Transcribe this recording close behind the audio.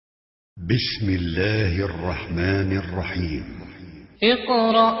بسم الله الرحمن الرحيم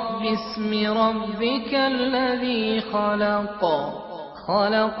اقرأ باسم ربك الذي خلق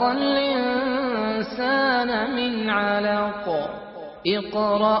خلق الإنسان من علق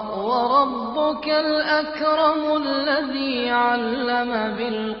اقرأ وربك الأكرم الذي علم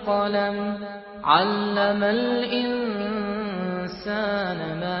بالقلم علم الإنسان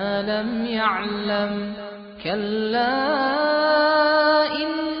ما لم يعلم كلا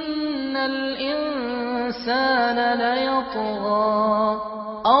إن الإنسان ليطغى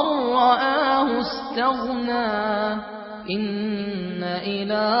أن رآه استغنى إن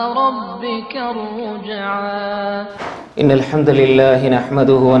إلى ربك الرجعى إن الحمد لله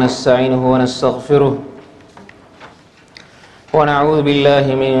نحمده ونستعينه ونستغفره ونعوذ بالله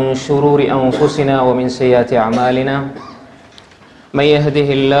من شرور أنفسنا ومن سيئات أعمالنا من يهده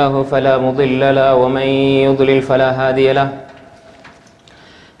الله فلا مضل له ومن يضلل فلا هادي له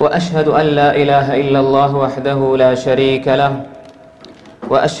وأشهد أن لا إله إلا الله وحده لا شريك له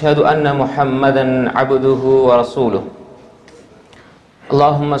وأشهد أن محمدا عبده ورسوله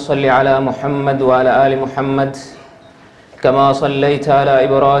اللهم صل على محمد وعلى آل محمد كما صليت على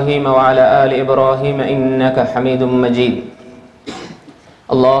إبراهيم وعلى آل إبراهيم إنك حميد مجيد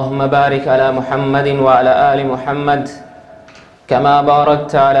اللهم بارك على محمد وعلى آل محمد كما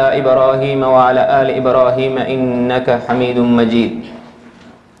باركت على إبراهيم وعلى آل إبراهيم إنك حميد مجيد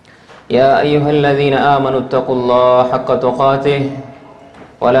يا أيها الذين آمنوا اتقوا الله حق تقاته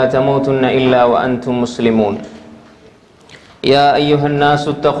ولا تموتن إلا وأنتم مسلمون يا أيها الناس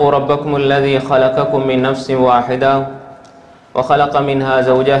اتقوا ربكم الذي خلقكم من نفس واحدة وخلق منها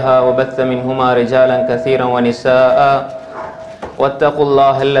زوجها وبث منهما رجالا كثيرا ونساء واتقوا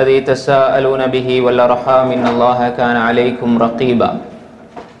الله الذي تساءلون به والأرحام إن الله كان عليكم رقيبا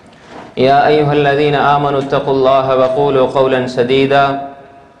يا أيها الذين آمنوا اتقوا الله وقولوا قولا سديدا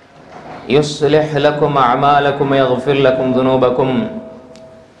يصلح لكم أعمالكم ويغفر لكم ذنوبكم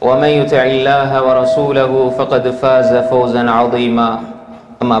ومن يطع الله ورسوله فقد فاز فوزا عظيما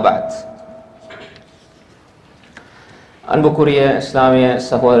أما بعد அன்புக்குரிய இஸ்லாமிய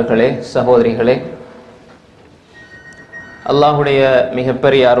சகோதரர்களே சகோதரிகளே, அல்லாஹுடைய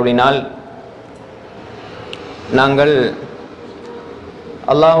மிகப்பெரிய அருளினால் நாங்கள்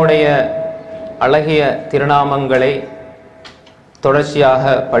அல்லாஹுடைய அழகிய திருநாமங்களை தொடர்ச்சியாக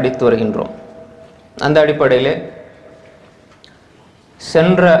படித்து வருகின்றோம். அந்த அடிப்படையில்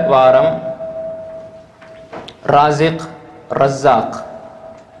சென்ற வாரம் ராசிக் ரஸாக்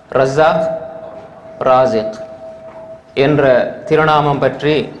ராசிக் என்ற திருநாமம்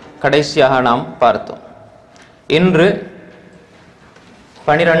பற்றி கடைசியாக நாம் பார்த்தோம். இன்று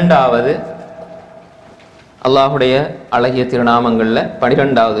 12வது அல்லாஹுடைய அழகிய திருநாமங்களில்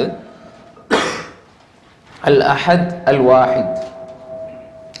 12வது அல் அஹத் அல் வாஹித்.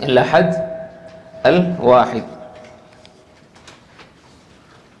 அல் அஹத் அல் வாஹித்.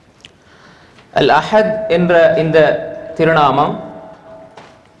 அல் அஹத் என்ற இந்த திருநாமம்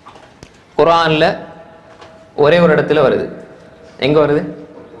குர்ஆன்ல ஒரே ஒரு இடத்துல வருது. எங்க வருது?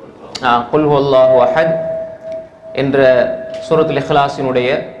 குல் ஹுவல்லாஹு அஹத் என்ற சூரத்துல் இக்லாஸினுடைய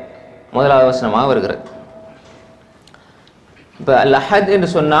முதலாவது வசனமாக வருகிறது. இப்போ அல் அஹத் என்று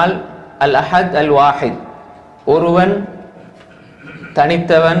சொன்னால் அல் அஹத் அல் வாஹித், ஒருவன்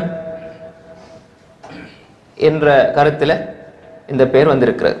தனித்தவன் என்ற கருத்தில் இந்த பெயர்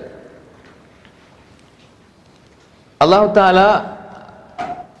வந்திருக்கிறது. அல்லாஹ் தஆலா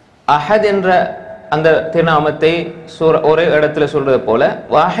அஹத் என்ற அந்த திருநாமத்தை ஒரே இடத்துல சொல்றது போல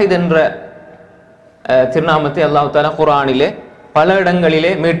வாஹித் என்ற திருநாமத்தை அல்லாஹ் தஆலா குர்ஆனிலே பல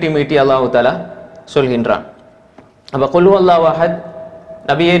இடங்களிலே மீட்டி அல்லாஹ் தஆலா சொல்கின்றான். அப்ப குல் ஹுவல்லாஹு அஹத்,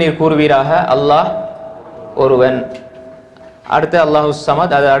 நபியே நீர் கூறுவீராக அல்லாஹ் ஒருவன். அடுத்து அல்லாஹு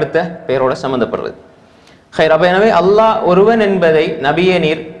ஸமத், அது அடுத்த பெயரோட சம்பந்தப்படுறது. ஹைர். அப்ப எனவே அல்லாஹ் ஒருவன் என்பதை நபியே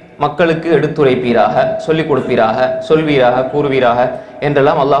நீர் மக்களுக்கு எடுத்துரைப்பீராக, சொல்லிக் கொடுப்பீராக, சொல்வீராக, கூறுவீராக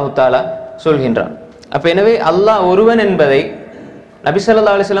என்றெல்லாம் அல்லாஹு தஆலா சொல்கின்றான். அப்ப எனவே அல்லாஹ் ஒருவன் என்பதை நபி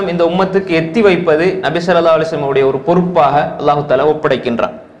ஸல்லல்லாஹு அலைஹி வஸல்லம் இந்த உம்மத்துக்கு எத்தி வைப்பது நபி ஸல்லல்லாஹு அலைஹி வஸல்லம் உடைய ஒரு பொறுப்பாக அல்லாஹு தஆலா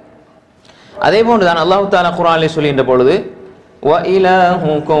ஒப்படைக்கின்றான். அதே போன்றுதான் அல்லாஹு தஆலா குர்ஆனில் சொல்கின்ற பொழுது வ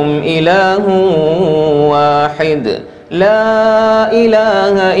இலாஹுக்கும் இலாஹு வாஹித் லா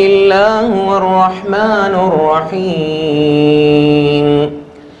இலாஹ இல்லா ஹுவர் ரஹ்மானுர் ரஹீம்.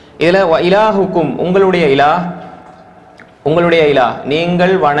 இதுல வ இலாஹுக்கும், உங்களுடைய இலாஹ்,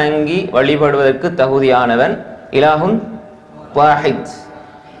 நீங்கள் வணங்கி வழிபடுவதற்கு தகுதியானவன் இலாஹுன் வாஹித்,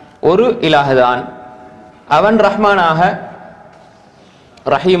 ஒரு இலாஹுதான். அவன் ரஹ்மானாக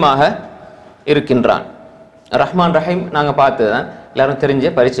ரஹீமாக இருக்கின்றான். ரஹ்மான் ரஹீம் நாங்கள் பார்த்ததுதான், எல்லாரும் தெரிஞ்ச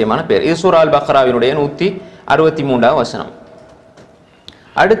பரிச்சயமான பேர். இது சூரா அல் பக்ராவினுடைய 163வது வசனம்.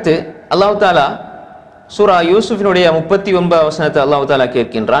 அடுத்து அல்லாஹ் தஆலா சூரா யூசுஃபினுடைய 39 வசனத்தை அல்லாஹ் தஆலா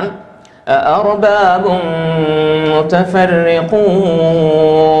கேட்கின்றான், அர்பாபும் முதஃபர்ரிகூன்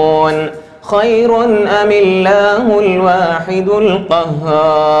கைருன் அமில்லாஹுல் வாஹிதுல்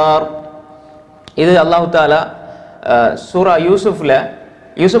கஹ்ஹார். இது அல்லாஹ் தஆலா சூரா யூசுஃப்ல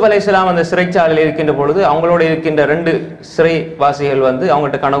யூசுப் அலைஹிஸ்ஸலாம் அந்த சிறைச்சாலையில் இருக்கின்ற பொழுது அவங்களோட இருக்கின்ற 2 சிறைவாசிகள்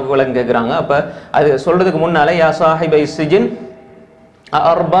அவங்கள்ட்ட கணக்குகளை கேட்குறாங்க. அப்போ அது சொல்றதுக்கு முன்னால யா சாஹிபை சிஜின்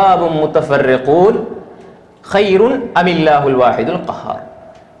அர்பாபும் முத்தஃபர்ரிகூன் கைருன் அமில்லாஹுல் வாஹிதுல் கஹ்ஹார்.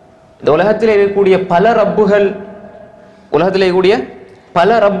 இந்த உலகத்தில் இருக்கக்கூடிய பல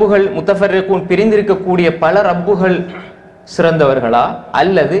ரப்புகள் முத்தஃபர்ரிகூன் பிரிந்திருக்கக்கூடிய பல ரப்புகள் சிறந்தவர்களா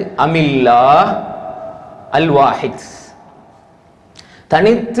அல்லது அமில்லாஹ் அல் வாஹித்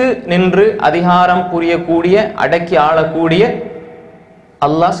தனித்து நின்று அதிகாரம் புரியக்கூடிய அடக்கி ஆளக்கூடிய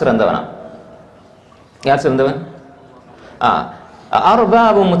அல்லாஹ் சிறந்தவனா? யார் சிறந்தவன்?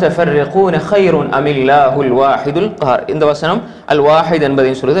 அர்பாபு முதஃபர்ரிகூன கைருன் அமில்லாஹுல் வாஹிதுல் கஹ்ஹார். இந்த வசனம் அல் வாஹித்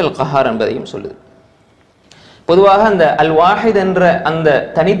என்பதையும் சொல்லுது, அல் கஹ்ஹார் என்பதையும் சொல்லுது. பொதுவாக அந்த அல் வாஹித் என்ற அந்த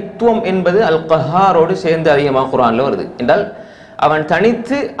தனித்துவம் என்பது அல் கஹ்ஹாரோடு சேர்ந்து அதிகமாக குர்ஆன்ல வருது. என்றால் அவன்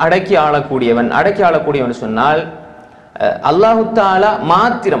தனித்து அடக்கி ஆளக்கூடியவன் சொன்னால் அல்லாஹு தஆலா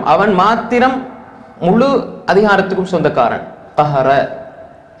மாத்திரம், அவன் மாத்திரம் முழு அதிகாரத்துக்கும் சொந்தக்காரன். கஹர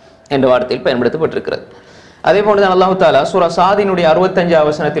என்ற வார்த்தையில் பயன்படுத்தப்பட்டிருக்கிறது. அதே போன்றுதான் அல்லாஹு தஆலா சூரா சாதினுடைய 65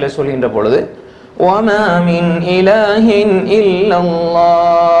 வசனத்தில் சொல்கின்ற பொழுது வமா மின் இலாஹின்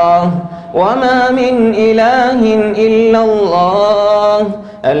இல்லல்லாஹ் வமா மின் இலாஹின் இல்லல்லாஹ்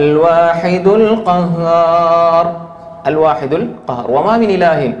அல் வாஹிதுல் கஹ்ஹார். அல் வாஹிதுல் கஹ்ஹார். வமா மின்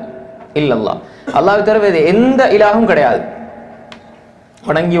இலாஹின் இல்லல்லாஹ், அல்லாஹ்வை தவிர வேறு எந்த இலாகும் கிடையாது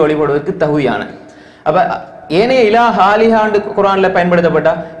வணங்கி வழிபடுவதற்கு தகுதியான. அப்ப ஏனைய இலாஹ் ஆலிஹாண்டு குர்ஆன்ல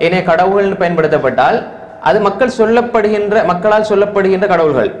பயன்படுத்தப்பட்டா, ஏனைய கடவுள்னு பயன்படுத்தப்பட்டால் அது மக்களால் சொல்லப்படுகின்ற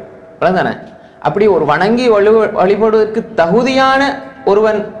கடவுள்கள் தானே. அப்படி ஒரு வணங்கி வழிபடுவதற்கு தகுதியான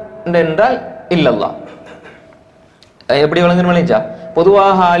ஒருவன் என்றால் இல்லல்லாஹ். எப்படி விளங்குறா?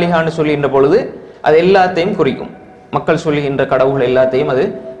 பொதுவாக ஆலிஹான்னு சொல்லுகின்ற பொழுது அது எல்லாத்தையும் குறிக்கும், மக்கள் சொல்லுகின்ற கடவுள் எல்லாத்தையும் அது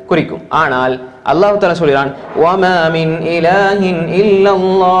குறிக்கும். ஆனால் அல்லாஹ் தஆலா சொல்கிறான் வமா மின் இலாஹின்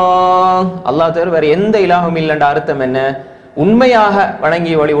இல்லல்லாஹ், அல்லாஹ் தவிர வேற எந்த இலாஹும் இல்லைன்ற அர்த்தம் என்ன? உண்மையாக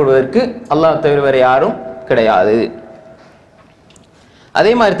வணங்கி வழிபடுவதற்கு அல்லாஹ் தவிர வேற யாரும் கிடையாது.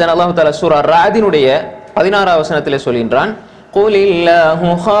 அதே மாதிரி தான் அல்லாஹ் தஆலா சூரா ராதினுடைய 16 வசனத்திலே சொல்கின்றான் குலில்லாஹு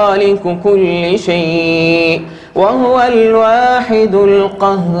காலிகு குல்லி ஷைஇ வஹுவல் வாஹிதுல்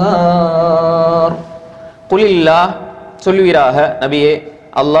கஹ்ஹார். குலில்லாஹ் சொல்லுவீராக நபியே,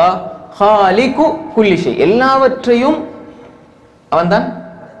 அல்லாஹ் காலிகு குல்லி ஷை, எல்லாவற்றையும் அவன்தான்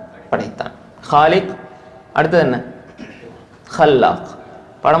படைத்தான். காலிக் அடுத்தது என்ன? ஹல்லாக்.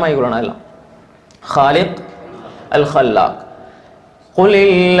 படமாய் கொள்ளணும் எல்லாம். காலிக் அல் ஹல்லாக்.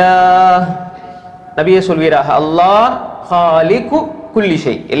 குலில்லாஹ் நபியே சொல்வீராக, அல்லாஹ் காலிகு குல்லி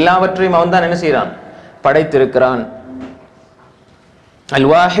ஷை, எல்லாவற்றையும் அவன்தான் என்ன செய்கிறான்? படைத்திருக்கிறான். அல்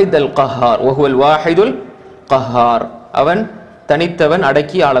வாஹித் அல் கஹ்ஹார் வஹுவல் வாஹிதுல் கஹ்ஹார், அவன் தனித்தவன்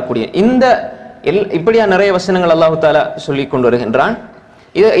அடக்கி ஆளக்கூடிய. இந்த இப்படியா நிறைய வசனங்கள் அல்லாஹ் தஆலா சொல்லி கொண்டு வருகின்றான்.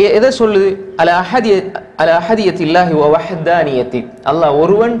 எதை சொல்லுது? அல அஹதியத்தில்லாஹி வ வஹ்தானியத்தி, அல்லாஹ்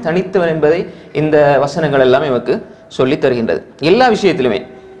ஒருவன் தனித்தவன் என்பதை இந்த வசனங்கள் எல்லாம் நமக்கு சொல்லி தருகின்றது. எல்லா விஷயத்திலுமே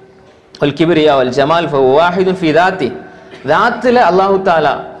அல் கிப்ரியா வல் ஜமால் ஃப வாஹிதுன் ஃபி தாத்தி, தாத்துல அல்லாஹ்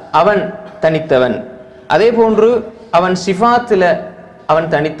தஆலா அவன் தனித்தவன். அதே போன்று அவன் சிஃபாத்துல அவன்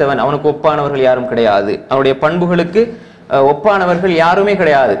தனித்தவன், அவனுக்கு ஒப்பானவர்கள் யாரும் கிடையாது, அவனுடைய பண்புகளுக்கு ஒப்பானவர்கள் யாருமே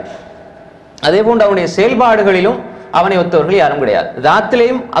கிடையாது. அதே போன்று அவனுடைய செயல்பாடுகளிலும் அவனை ஒத்தவர்கள் யாரும் கிடையாது.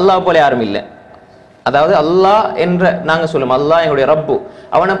 தாத்திலேயும் அல்லாஹ் போல யாரும் இல்லை. அதாவது அல்லாஹ் என்ற நாங்க சொல்லும் அல்லாஹ் எங்களுடைய ரப்பு,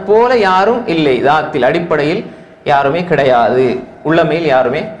 அவனை போல யாரும் இல்லை. தாத்தில் அடிப்படையில் யாருமே கிடையாது, உள்ளமையில்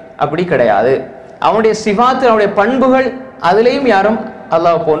யாருமே அப்படி கிடையாது. அவனுடைய சிஃபாத், அவனுடைய பண்புகள், அதிலேயும் யாரும்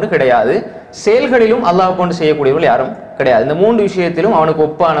அல்லாஹ் போன்று கிடையாது. செயல்களிலும் அல்லாஹ் போன்று செய்யக்கூடியவர்கள் யாரும் கிடையாது. இந்த 3 விஷயத்திலும் அவனுக்கு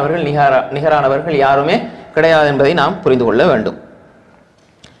ஒப்பானவர்கள் நிகரானவர்கள் யாருமே கிடையாது என்பதை நாம் புரிந்து கொள்ள வேண்டும்.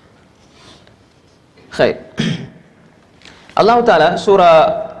 அல்லாஹ் தஆலா சூரா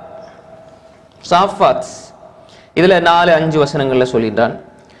சாஃபாத் இதுல 4-5 வசனங்கள்ல சொல்லிட்டான்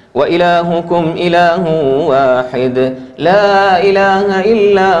வ இலாஹுக்கும் இலாஹு வாஹித் லா இலாஹ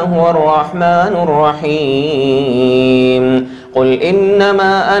இல்லா ஹுவர் ரஹ்மானுர் ரஹீம் குல்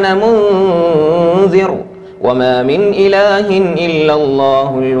இன்னமா அன முன்சிர் وما من إله إلا الله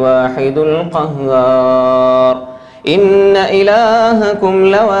الواحد القهار إن إلهكم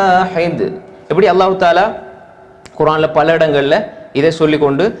لواحد. இப்படி அல்லாஹ் தஆலா குர்ஆன்ல பல இடங்கள்ல இதை சொல்லிக்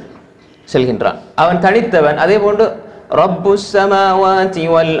கொண்டு செல்கின்றான். அவன் தனித்தவன். அதே போன்று ரப்புஸ் ஸமாவாதி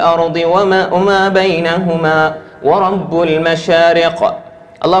வல் அர்தி வமா பைனஹுமா வ ரப்புல் மஷாரிக்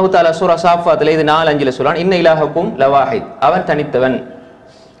அல்லாஹு தாலா சூரா சாஃபாத்துல இது 4:5 சொல்றான், இன்ன இலாஹக்கும் லவாஹித், அவன் தனித்தவன்.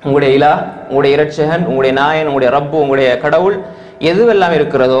 உங்களுடைய இலா, உங்களுடைய இரட்சகன், உங்களுடைய நாயன், உங்களுடைய ரப்பு, உங்களுடைய கடவுள் எதுவெல்லாம்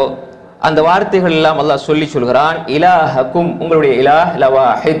இருக்கிறதோ அந்த வார்த்தைகள் எல்லாம் அல்லாஹ் சொல்லி சொல்கிறான். இலாஹக்கும், உங்களுடைய இலாஹ்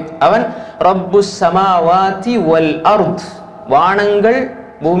லவாஹித், அவன் ரப்புஸ் ஸமாவாதி வல் அர்த், வானங்கள்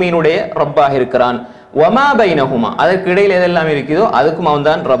பூமியினுடைய ரப்பாக இருக்கிறான். வமா பைனஹுமா, அதற்கு இடையில் எதெல்லாம் இருக்குதோ அதுக்கும் அவன்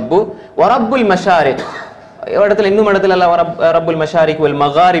தான் ரப்பு. வரப்புல் மஷாரிக், இடத்துல இன்னும் இடத்துல அல்லாஹ் ரப்புல் மஷாரிக் வல்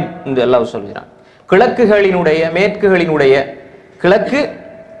மகாரிப் என்று அல்லாஹ் சொல்கிறான். கிழக்குகளினுடைய மேற்குகளினுடைய, கிழக்கு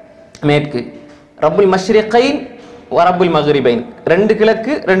மேற்கு, ரப்புல் மஷ்ரிகைன் வரப்புல் மக்ரிபைன், 2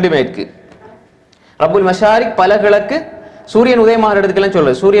 கிழக்கு 2 மேற்கு. ரப்புல் மஷாரிக் பல கிழக்கு, சூரியன் உதயமாகிற இடத்துக்கெல்லாம்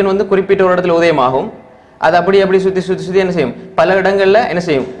சொல்லுது. சூரியன் வந்து குறிப்பிட்ட ஒரு இடத்துல உதயமாகும், அது அப்படி சுத்தி என்ன செய்யும், பல இடங்கள்ல என்ன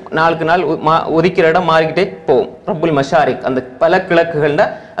செய்யும், நாளுக்கு நாள் உதிக்கிற இடம் மாறிக்கிட்டே போகும். ரப்புல் மஷாரிக் அந்த பல கிழக்குகள்ல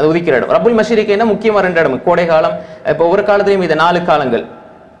அது உதிக்கிற இடம். ரப்புல் மஷாரிக் என்ன முக்கியமா 2 இடம், கோடை காலம். இப்போ ஒவ்வொரு காலத்திலையும் இந்த 4 காலங்கள்,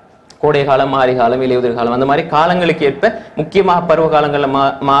 கோடை காலம், மாரி காலம், இலையுதிர் காலம், அந்த மாதிரி காலங்களுக்கு ஏற்ப முக்கியமாக பருவ காலங்கள்ல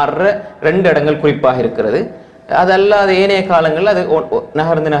மாறுற 2 இடங்கள் குறிப்பாக இருக்கிறது. அதல்லாத ஏனைய காலங்கள்ல அது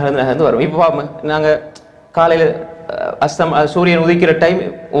நகர்ந்து வரும். இப்போ நாங்க காலையில சூரியன் உதிக்கிற டைம்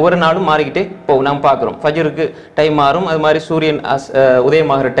ஒவ்வொரு நாளும் மாறிக்கிட்டே போகும், நாம் பார்க்குறோம். ஃபஜ்ருக்கு டைம் மாறும், அது மாதிரி சூரியன்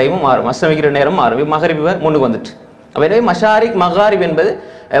உதயமாகிற டைமும் மாறும், அஸ்தமிக்கிற நேரம் மாறும். மகரிப் முன்னுக்கு வந்துட்டு. அப்போ எனவே மஷாரிக் மகாரிப் என்பது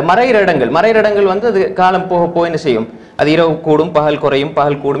மறைகிற இடங்கள் வந்து அது காலம் போக போக என்ன செய்யும், அது இரவு கூடும் பகல் குறையும்,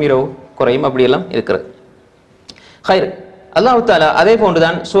 பகல் கூடும் இரவு குறையும், அப்படியெல்லாம் இருக்கிறது. ஹைர், அல்லாஹ் தஆலா அதே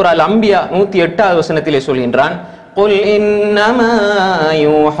போன்றுதான் சூரா அல் அம்பியா 108வது வசனத்திலே சொல்கின்றான், قل إنما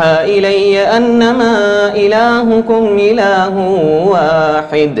يوحى إلي أنما إلهكم إله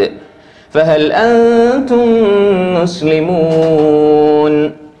واحد فهل أنتم مسلمون.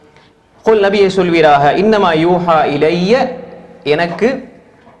 قل நபியே சொல்வீராக, இன்னமா யூஹா இலைய, எனக்கு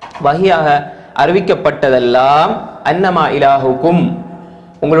வஹியாக அறிவிக்கப்பட்டதெல்லாம், அன்னமா இலாஹுக்கும்,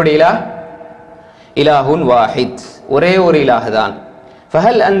 உங்களுடைய இலாஹ் இலாஹுன் வாஹித், ஒரே ஒரு இலாஹ் தான்.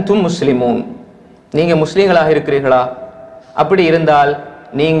 ஃபஹல் அன்தும் முஸ்லிமூன், நீங்க முஸ்லீம்களாக இருக்கிறீர்களா? அப்படி இருந்தால்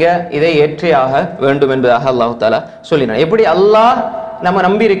நீங்க இதை ஏற்றியாக வேண்டும் என்பதாக அல்லாஹ் தஆலா சொல்லினார். எப்படி அல்லாஹ் நம்ம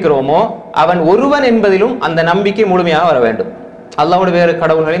நம்பி இருக்கிறோமோ அவன் ஒருவன் என்பதிலும் அந்த நம்பிக்கை முழுமையாக வர வேண்டும். அல்லாஹ்வோட வேறு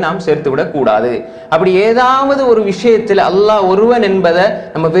கடவுள்களை நாம் சேர்த்து விடக் கூடாது. அப்படி ஏதாவது ஒரு விஷயத்தில் அல்லாஹ் ஒருவன் என்பதை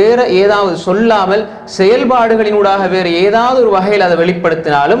நம்ம வேற ஏதாவது சொல்லாமல் செயல்பாடுகளினூடாக வேறு ஏதாவது ஒரு வகையில் அதை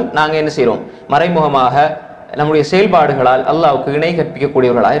வெளிப்படுத்தினாலும் நாங்க என்ன செய்யறோம், மறைமுகமாக நம்முடைய செயல்பாடுகளால் அல்லாஹ்வுக்கு இணை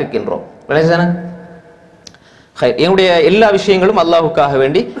கற்பிக்கக்கூடியவர்களாக இருக்கின்றோம். என்னுடைய எல்லா விஷயங்களும் அல்லாஹ்வுக்காக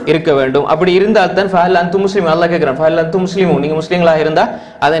வேண்டி இருக்க வேண்டும். அப்படி இருந்தால் தான் ஃபஹல் அன்தும் முஸ்லிம், அல்லாஹ் கேட்கிறான், ஃபஹல் அன்தும் முஸ்லிமூன், நீங்க முஸ்லிம்களாக இருந்தா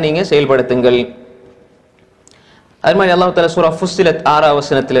அதை நீங்க செயல்படுத்துங்கள். அது மாதிரி அல்லாஹ் தஆலா சூரா ஃபுஸ்ஸிலத் 6வது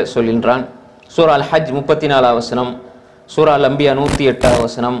வசனத்தில் சொல்கின்றான், சூரா அல் ஹஜ் 34வது வசனம், சூரா அல் அம்பியா 108வது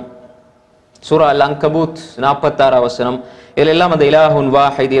வசனம், சூரா அல் அன்கபூத் 46வது வசனம், இதெல்லாம் அந்த இலாஹுன்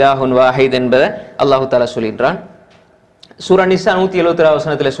வாஹித் என்பதை அல்லாஹ் தஆலா சொல்கின்றான். சூரா நிசா 176வது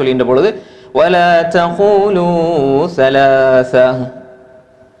வசனத்தில் சொல்கின்ற பொழுது, வலா தகூலு ஸலாஸா,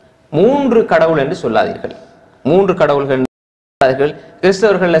 3 கடவுள் என்று சொல்லாதீர்கள். 3 கடவுள்கள்.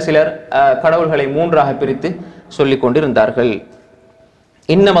 கிறிஸ்தவர்கள சிலர் கடவுள்களை 3ஆக பிரித்து சொல்லிக் கொண்டிருந்தார்கள்.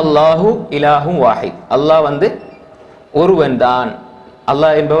 இன்னமல்லாஹு இலாஹும் வாஹித், அல்லாஹ் வந்து ஒருவன் தான்,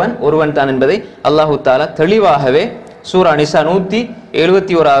 அல்லாஹ் என்பவன் ஒருவன் தான் என்பதை அல்லாஹு தஆலா தெளிவாகவே சூரா நிசா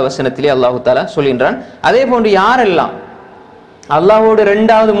 171வது வசனத்திலே அல்லாஹு தஆலா சொல்கின்றான். அதே போன்று யாரெல்லாம் அல்லாஹ்வோடு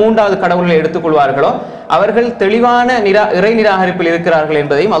 2வது 3வது கடவுள்களை எடுத்துக்கொள்வார்களோ அவர்கள் தெளிவான இறை நிராகரிப்பில் இருக்கிறார்கள்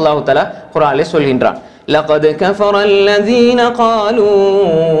என்பதையும் அல்லாஹு தஆலா குர்ஆனிலே சொல்கின்றான். لقد كفر الذين قالوا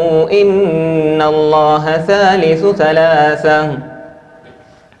إن الله ثالث ثلاثة.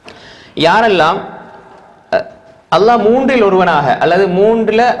 யாரெல்லாம் அல்லாஹ் 3ல் ஒருவனாக அல்லது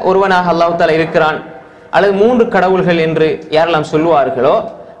 3ல ஒருவனாக அல்லாஹ் தஆலா இருக்கிறான் அல்லது 3 கடவுள்கள் என்று யாரெல்லாம் சொல்வார்களோ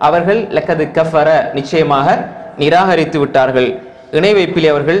அவர்கள் லக்கது கஃபர, நிச்சயமாக நிராகரித்து விட்டார்கள், இணை வைப்பிலே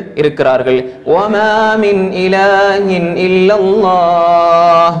அவர்கள் இருக்கிறார்கள். வமா மின் இலாஹின்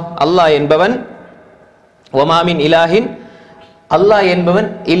இல்லல்லாஹ், அல்லாஹ் என்பவன், ஒமாமின் இலாஹின், அல்லாஹ் என்பவன்,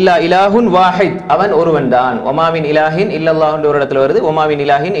 இல்லா இலாஹுன் வாஹித், அவன் ஒருவன் தான். ஒமாமின் இலாஹின் இல்லல்லாஹ் என்ற ஒரு இடத்துல வருது, ஒமாமின்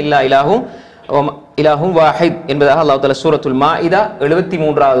இலாஹின் இல்லா இலாஹும் இலாஹும் வாஹித் என்பதாக அல்லாஹ் தஆலா சூரத்துல் மாஇதா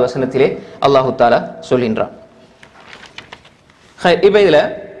 73வது வசனத்திலே அல்லாஹ் தஆலா சொல்கின்றான். இப்ப இதுல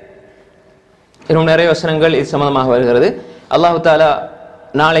இன்னும் நிறைய வசனங்கள் இது சம்பந்தமாக வருகிறது. அல்லாஹ் தஆலா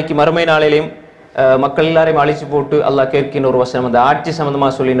நாளைக்கு மறுமை நாளிலேயும் மக்கள் எல்லாரையும் அழிச்சு போட்டு அல்லாஹ் கேட்கின்ற ஒரு வசனம், அந்த ஆட்சி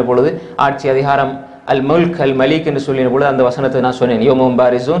சம்பந்தமாக சொல்லின பொழுது, ஆட்சி அதிகாரம் அல் முல்க் அல் மலிக் என்று சொல்லின பொழுது அந்த வசனத்தை நான் சொன்னேன், யௌமும்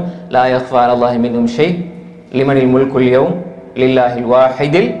பாரிஸூன் லா யக்ஃபா அலல்லாஹி மின்ஹும் ஷை லிமனில் முல்குல் யௌம் லில்லாஹில்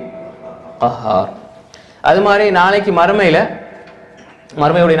வாஹிதில் கஹார். அது மாதிரி நாளைக்கு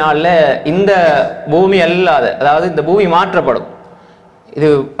மறுமையுடைய நாளில் இந்த பூமி அல்லாத, அதாவது இந்த பூமி மாற்றப்படும். இது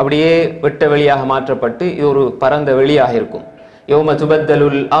அப்படியே வெட்ட வெளியாக மாற்றப்பட்டு இது ஒரு பரந்த வெளியாக இருக்கும். யௌம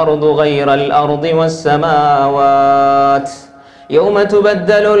துபத்தலுல் அர்து கைரல் அர்தி வஸ்ஸமாவாத் யௌம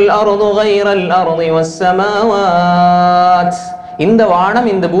துபத்தலுல் அர்து கைரல் அர்தி வஸ்ஸமாவாத். இந்த வானம்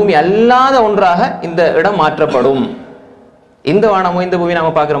இந்த பூமி அல்லாத ஒன்றாக இந்த இடம் மாற்றப்படும். இந்த வானமோ இந்த பூமி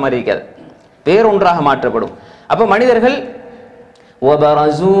நாம பார்க்குற மாதிரி இருக்காது, வேறொன்றாக மாற்றப்படும். அப்ப மனிதர்கள்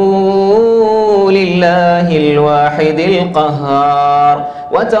وبرزوا لله الواحد القهار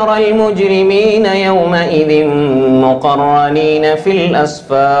وترى المجرمين يومئذ مقرنين في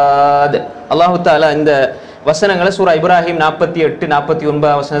الأصفاد. அல்லாஹ் தஆலா இந்த வசனங்களை சூரா இப்ராஹிம் 48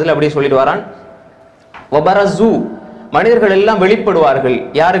 49 வசனத்தில் அப்படியே சொல்லிட்டு வரான். வபரசு மனிதர்கள் எல்லாம் வெளிப்படுவார்கள்.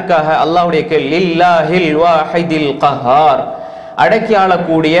 யாருக்காக? அல்லாஹ்வுடைய கேள் லில்லாஹில் வாஹிதில் கஹார், அடக்கி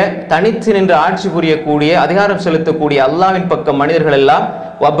ஆளக்கூடிய, தனித்து நின்று ஆட்சி புரியக்கூடிய, அதிகாரம் செலுத்தக்கூடிய அல்லாஹ்வின் பக்கம் மனிதர்கள் எல்லாம்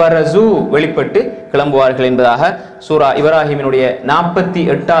வபரசு வெளிப்பட்டு கிளம்புவார்கள் என்பதாக சூரா இப்ராஹிமினுடைய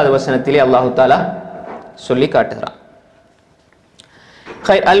 48வது வசனத்திலே அல்லாஹ் தஆலா சொல்லி காட்டுகிறான்.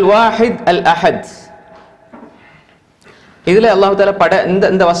 அல் வாஹித் அல் அஹத், இதுல அல்லாஹ் தஆலா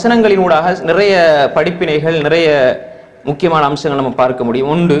இந்த வசனங்களினூடாக நிறைய படிப்பினைகள், நிறைய முக்கியமான அம்சங்கள் நம்ம பார்க்க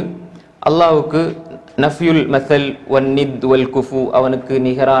முடியும். ஒன்று, அல்லாஹ்வுக்கு நஃபியுல் மஸல் வன் நித் வல் குஃபு, அவனுக்கு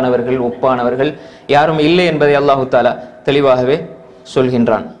நிகரானவர்கள் ஒப்பானவர்கள் யாரும் இல்லை என்பதை அல்லாஹ் தஆலா தெளிவாகவே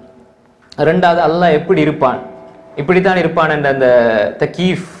சொல்கின்றான். ரெண்டாவது, அல்லாஹ் எப்படி இருப்பான், இப்படித்தான் இருப்பான் என்ற அந்த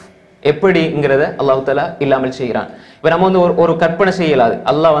தக்கீஃப் எப்படிங்கிறத அல்லாஹ் தஆலா இல்லாமல் செய்கிறான். இப்போ நம்ம வந்து ஒரு கற்பனை செய்யலாது,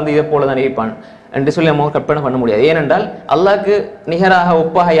 அல்லாஹ் வந்து இதை போல தான் இருப்பான் என்று சொல்லி நம்ம கற்பனை பண்ண முடியாது. ஏனென்றால் அல்லாஹ்க்கு நிகராக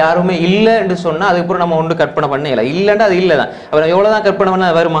ஒப்பாக யாருமே இல்லை என்று சொன்னால் அதுக்கப்புறம் நம்ம ஒன்று கற்பனை பண்ண இல்லை. இல்லைன்னா அது இல்லை தான். அப்புறம் எவ்வளோதான் கற்பனை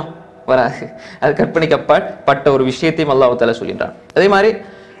பண்ணால் வருமா? வராது. அது கற்பனைக்கப்பட்ட ஒரு விஷயத்தையும் அல்லாஹ் தஆலா சொல்கின்றான். அதே மாதிரி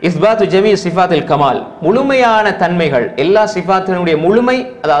இஸ்பாத்து ஜமீ சிஃபாத்தில் கமால், முழுமையான தன்மைகள், எல்லா சிஃபாத்தினுடைய முழுமை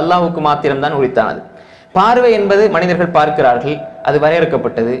அது அல்லாஹ்வுக்கு மாத்திரம்தான் உரித்தானது. பார்வை என்பது மனிதர்கள் பார்க்கிறார்கள், அது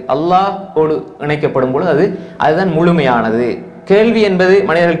வரையறுக்கப்பட்டது. அல்லாஹ்வோடு இணைக்கப்படும் பொழுது அதுதான் முழுமையானது. கேள்வி என்பது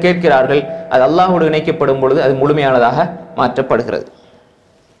மனிதர்கள் கேட்கிறார்கள், அது அல்லாஹ்வோடு இணைக்கப்படும் பொழுது அது முழுமையானதாக மாற்றப்படுகிறது.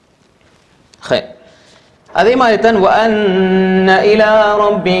 அதே மாதிரி தான் وَأَنَّ إِلَى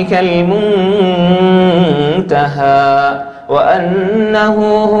رَبِّكَ الْمُنْتَهَى وَأَنَّهُ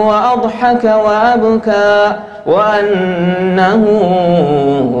هُوَ أَضْحَكَ وَأَبْكَى وَأَنَّهُ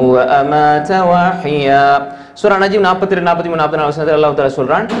هُوَ أَمَاتَ وَأَحْيَا. சூரா நஜ்ம் 42 43 44 வசனத்தில் அல்லாஹ் தஆலா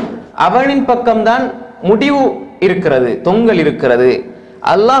சொல்றான், அவனின் பக்கம்தான் முடிவு இருக்கிறது, தொங்கல் இருக்கிறது.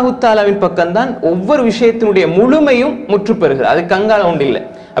 அல்லாஹு தஆலாவின் பக்கம்தான் ஒவ்வொரு விஷயத்தினுடைய முழுமையும் முற்று பெறுகிறது, அது கங்கால ஒன்று இல்லை.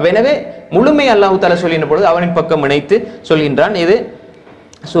 அப்ப எனவே முழுமை அல்லாஹு தஆலா சொல்லின பொழுது அவனின் பக்கம் இணைத்து சொல்கின்றான். இது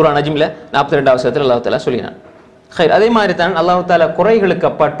சூரா நஜ்ம்ல 42வது வசனத்தில் அல்லாஹ் தஆலா சொல்லினான். அதே மாதிரி தான் அல்லாஹு தஆலா குறைகளுக்கு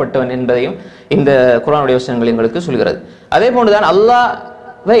அப்பாற்பட்டவன் என்பதையும் இந்த குர்ஆனுடைய வசனங்கள் எங்களுக்கு சொல்கிறது. அதே போன்றுதான் அல்லாஹ்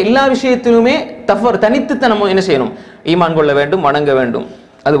எல்லா விஷயத்திலுமே தனித்து நம்ம என்ன செய்யணும்? ஈமான் கொள்ள வேண்டும், வணங்க வேண்டும்.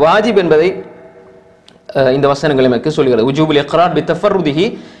 அது வாஜிப் என்பதை இந்த வசனங்கள் நமக்கு சொல்கிறது. உஜூபுல் இக்ரார் பித்தஃபர்ருதிஹி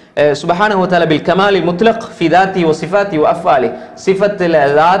சுப்ஹானஹு வ தஆலா பில் கமாலில் முத்லக் ஃபி தாத்தி வ சிஃபாத்தி வ அஃஆலி, சிஃபத்தில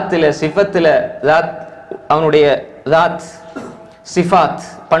தாத்தில சிஃபத்தில தாத், அவனுடைய தாத் சிஃபாத்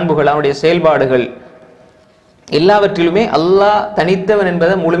பண்புகள், அவனுடைய செயல்பாடுகள் எல்லாவற்றிலுமே அல்லாஹ் தனித்தவன்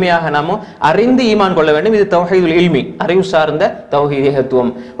என்பதை முழுமையாக நாம அறிந்து ஈமான் கொள்ள வேண்டும். இது தௌஹீதுல் இல்மி, அறிவு சார்ந்த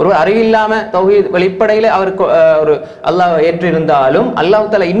தௌஹீதியத்துவம். ஒரு அறிவில்லாம தௌஹீத் வெளிப்படையில அவருக்கு ஒரு அல்லாஹ் ஏற்றிருந்தாலும் அல்லாஹ்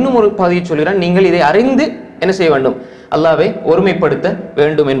தஆலா இன்னும் ஒரு பகுதியை சொல்கிறான், நீங்கள் இதை அறிந்து என்ன செய்ய வேண்டும்? அல்லாஹ்வை ஒருமைப்படுத்த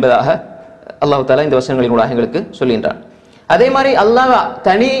வேண்டும் என்பதாக அல்லாஹ் தஆலா இந்த வசனங்களின் ஊடாக எங்களுக்கு சொல்கின்றான். அதே மாதிரி அல்லாஹ்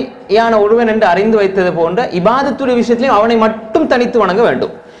தனியான ஒருவன் என்று அறிந்து வைத்தது போன்ற இபாதத்துடைய விஷயத்திலும் அவனை மட்டும் தனித்து வணங்க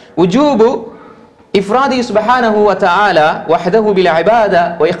வேண்டும். உஜூபு இஃப்ராதி சுப்ஹானஹு வ தஆலா வஹ்தஹு பில் இபாதா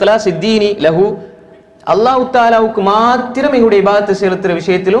வ இக்லாஸித் தீனி லஹு, அல்லாஹ் தஆலாவுக்கு மாத்திரம் எங்களுடைய இபாதத்தை செலுத்துற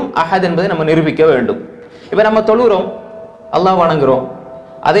விஷயத்திலும் அஹத் என்பதை நம்ம நிரூபிக்க வேண்டும். இப்போ நம்ம தொழுகிறோம், அல்லாஹ் வணங்குறோம்.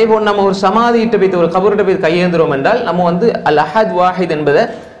 அதே போல் நம்ம ஒரு சமாதியிட்ட போய் ஒரு கபர்கிட்ட போய் கையேந்துறோம் என்றால் நம்ம வந்து அல் அஹத் வாஹித் என்பதை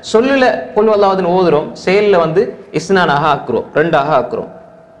சொல்லுல கொல் அல்லாஹ்வுன்னு ஓதுறோம், செயலில் வந்து இஸ்னானாக ஆக்குறோம், ரெண்டாக ஆக்குறோம்.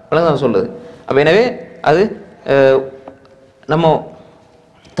 அவ்வளோதான் சொல்லுது. அப்போ எனவே அது நம்ம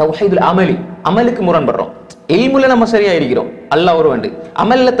தௌஹீதுல் அமலி, அமலுக்கு முரண்படுறோம். இல்முல நம்ம சரியா இருக்கிறோம், அல்லாஹ் ஒரு வேண்டு.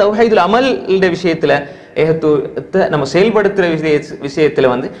 அமல்ல தௌஹீதுல் அமல் விஷயத்துல ஏகத்துவத்தை நம்ம செயல்படுத்துற விஷயத்துல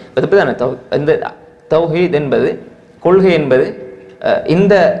வந்து இந்த தௌஹீத் என்பது, கொள்கை என்பது,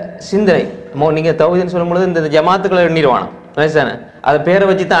 இந்த சிந்தனை நீங்க தௌஹீத்னு சொல்லும் பொழுது இந்த ஜமாத்துக்களை எண்ணிடுவானோம், அதை பேரை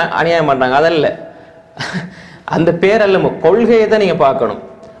வச்சு தான் அநியாயம் பண்றாங்க. அதல்ல, அந்த பேர் அல்ல, கொள்கையை தான் நீங்க பார்க்கணும்.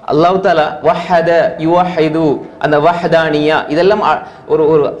 அல்லாஹ் தஆலா வஹத யுவஹிது, அந்த வஹதானியா இதெல்லாம் ஒரு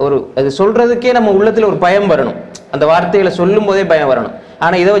ஒரு ஒரு அது சொல்றதுக்கே நம்ம உள்ளத்துல ஒரு பயம் வரணும், அந்த வார்த்தைகளை சொல்லும் போதே பயம் வரணும்.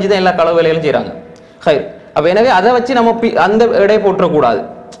 ஆனா இதை வச்சு தான் எல்லா களவு வேலைகளும் செய்யறாங்க. ஹைர். அப்ப எனவே அதை வச்சு நம்ம அந்த எடை போற்றக்கூடாது.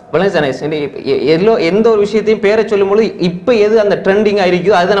 எந்த ஒரு விஷயத்தையும் பேரை சொல்லும்போது இப்போ எது அந்த ட்ரெண்டிங்காக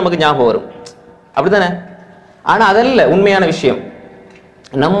இருக்குதோ அதுதான் நமக்கு ஞாபகம் வரும், அப்படித்தானே? ஆனால் அதல்ல உண்மையான விஷயம்.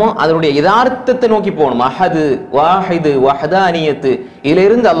 நம்ம அதனுடைய யதார்த்தத்தை நோக்கி போகணும். அஹது, வாஹிது, வஹதானியத்து,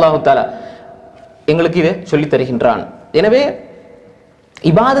 இதிலிருந்து அல்லாஹு தாலா எங்களுக்கு இதை சொல்லித் தருகின்றான். எனவே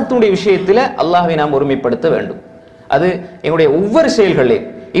இபாதத்துடைய விஷயத்தில் அல்லாஹ்வை நாம் ஒருமைப்படுத்த வேண்டும். அது எங்களுடைய ஒவ்வொரு செயல்களையும்.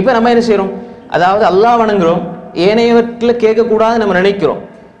 இப்போ நம்ம என்ன செய்கிறோம், அதாவது அல்லாஹ் வணங்குறோம், ஏனையவற்றில் கேட்கக்கூடாது நம்ம நினைக்கிறோம்.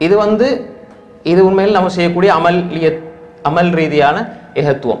 இது உண்மையில் நம்ம செய்யக்கூடிய அமல் ரீதியான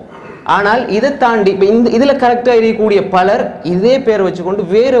ஏகத்துவம். ஆனால் இதை தாண்டி இப்போ இதில் கரெக்டாக இருக்கக்கூடிய பலர் இதே பேரை வச்சுக்கொண்டு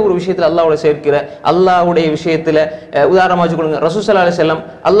வேற ஒரு விஷயத்தில் அல்லாஹ்வோட சேர்க்கிற அல்லாஹ்வுடைய விஷயத்தில் உதாரணமாக வச்சுக்கொள்ளுங்க. ரசூல் ஸல்லல்லாஹு அலைஹி வஸல்லம்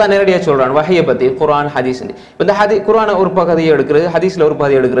அல்லாஹ் நேரடியாக சொல்கிறான் வஹியை பற்றி, குர்ஆன் ஹதீஸ். இந்த குர்ஆனை ஒரு பகுதியை எடுக்கிறது, ஹதீஸில் ஒரு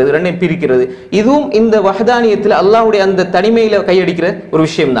பகுதியை எடுக்கிறது, ரெண்டையும் பிரிக்கிறது. இதுவும் இந்த வஹதானியத்தில் அல்லாஹ்வுடைய அந்த தனிமையில் கையடிக்கிற ஒரு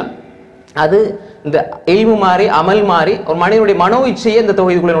விஷயம்தான். அது இந்த இல்மு மாறி அமல் மாறி ஒரு மனிதனுடைய மனோ இச்சையை இந்த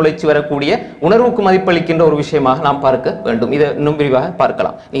தௌஹீதுக்குள்ளே நுழைச்சி வரக்கூடிய உணர்வுக்கு மதிப்பளிக்கின்ற ஒரு விஷயமாக நாம் பார்க்க வேண்டும். இதை இன்னும் விரிவாக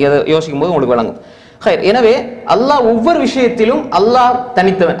பார்க்கலாம். நீங்கள் அதை யோசிக்கும் போது உங்களுக்கு வழங்கும். எனவே அல்லாஹ் ஒவ்வொரு விஷயத்திலும் அல்லாஹ்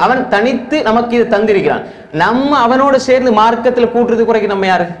தனித்தவன். அவன் தனித்து நமக்கு இதை தந்திருக்கிறான். நம்ம அவனோட சேர்ந்து மார்க்கத்தில் கூட்டுறது குறைக்க நம்ம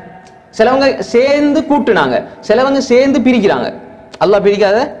யாரு? சிலவங்க சேர்ந்து கூட்டுனாங்க, சிலவங்க சேர்ந்து பிரிக்கிறாங்க. அல்லாஹ்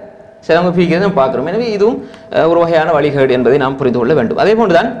பிரிக்காத சிலவங்க பிரிக்கிறத நம்ம பார்க்கிறோம். எனவே இதுவும் ஒரு வகையான வழிகேடு என்பதை நாம் புரிந்து கொள்ள வேண்டும். அதே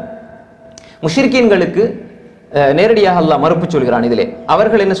போன்றுதான் முஷ்ரிக்கீன்களுக்கு நேரடியாக அல்லாஹ் மறுப்பு சொல்கிறான். இதிலே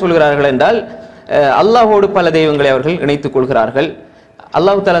அவர்கள் என்ன சொல்கிறார்கள் என்றால், அல்லாஹோடு பல தெய்வங்களை அவர்கள் இணைத்துக் கொள்கிறார்கள்.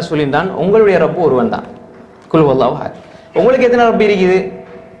 அல்லாஹ் தஆலா சொல்லின்றான், உங்களுடைய ரப்பு ஒருவன் தான். குல் ஹுவல்லாஹு அஹத். உங்களுக்கு எத்தனை ரப்பு இருக்குது?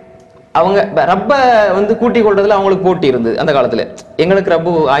 அவங்க ரப்பை கூட்டிக் கொள்றதுல அவங்களுக்கு போட்டி இருந்தது அந்த காலத்தில். எங்களுக்கு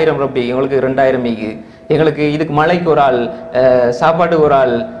ரப்பு 1000 ரப்பி, எங்களுக்கு 2000 இருக்குது, எங்களுக்கு இதுக்கு மலைக்கு ஒரு ஆள், சாப்பாட்டுக்கு ஒரு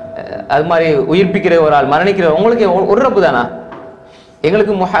ஆள், அது மாதிரி உயிர்ப்பிக்கிற ஒரு ஆள், மரணிக்கிற உங்களுக்கு ஒரு ரப்பு தானா?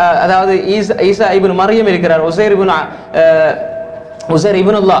 எங்களுக்கு அதாவது ஈசா இப்னு மரியம் இருக்கிறார், உசைர்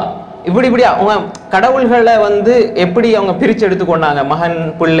இப்னுல்லாஹ், இப்படி அவங்க கடவுள்களை எப்படி அவங்க பிரித்து எடுத்துக்கொண்டாங்க. மகன்,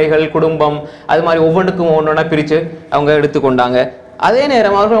 பிள்ளைகள், குடும்பம், அது மாதிரி ஒவ்வொன்றுக்கும் ஒவ்வொன்றா பிரித்து அவங்க எடுத்துக்கொண்டாங்க. அதே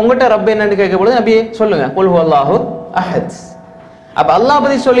நேரம் அவர்கள் உங்கள்கிட்ட ரப்ப என்னன்னு கேட்கும் பொழுது அப்படியே சொல்லுங்க, குல் ஹுவல்லாஹு அஹத். அப்ப அல்லாஹ்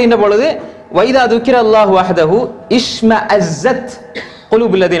பத்தி சொல்லுகின்ற பொழுது வைதா துக்கிர அல்லாஹு வஹதஹு இஷ்மஅஸத்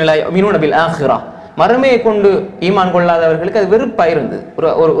குலூபுல் லதீன லா யுமினூன பில் ஆখিরাহ. மறுமையை கொண்டு ஈமான் கொள்ளாதவர்களுக்கு அது வெறுப்பாயிருந்தது,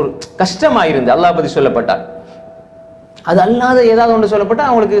 ஒரு கஷ்டமாயிருந்தது அல்லாஹ் பத்தி சொல்லப்பட்டார். அது அல்லாத ஏதாவது ஒன்று சொல்லப்பட்டால்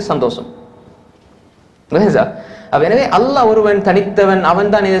அவங்களுக்கு சந்தோஷம். எனவே அல்லாஹ் ஒருவன் தனித்தவன்,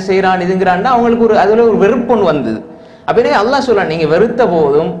 அவன் தான் இதை செய்யறான் இதுங்கிறான், அவங்களுக்கு அதுல ஒரு வெறுப்பொன்று வந்தது. அப்ப எனவே அல்லாஹ் சொல்றான், நீங்க வெறுத்த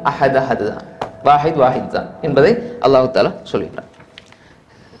போதும் அஹத் அஹத் தான், வாஹித் தான் என்பதை அல்லாஹ் தஆலா சொல்கிறான்.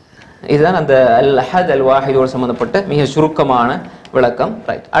 இதுதான் அந்த அல் அஹத் அல் வாஹிதோடு சம்பந்தப்பட்ட மிக சுருக்கமான விளக்கம்.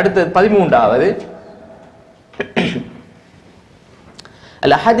 ரைட். அடுத்தது 13வது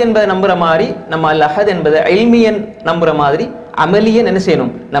அல் அஹத் என்பதை நம்புற மாதிரி நம்ம அல் அஹத் என்பதை இல்மியன் நம்புற மாதிரி அமலியன் என்ன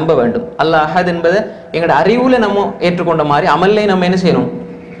செய்யணும், நம்ப வேண்டும். அல்லாஹ் அஹத் என்பதை எங்களோட அறிவுல நம்ம ஏற்றுக்கொண்ட மாதிரி அமல்லை நம்ம என்ன செய்யணும்,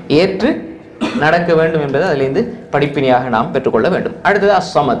 ஏற்று நடக்க வேண்டும் என்பதை அதிலிருந்து படிப்பினையாக நாம் பெற்றுக்கொள்ள வேண்டும். அடுத்தது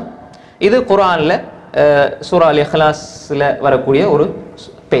அஸ்ஸமத். இது குர்ஆன்ல சூரா அல் இக்லாஸ்ல வரக்கூடிய ஒரு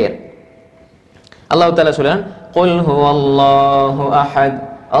பெயர். அல்லாஹ் தஆலா சொல்றான், குல் ஹுவல்லாஹு அஹத்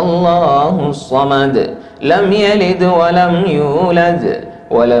அல்லாஹுஸ் ஸமத் லம் யலித் வ லம் யூலத்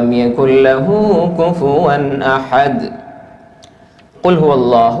வ லம் யகுல் லஹு குஃபுவன் அஹத். குல்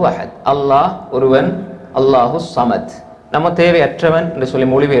ஹுவல்லாஹு அஹத், அல்லாஹ் ஒருவன், அல்லாஹுஸ் ஸமத், நம்ம தேவையற்றவன் என்று சொல்லி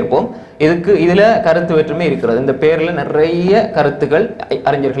மொழிபெயர்ப்போம். இதுல கருத்து வேற்றுமை இருக்கிறது. இந்த பேர்ல நிறைய கருத்துக்கள்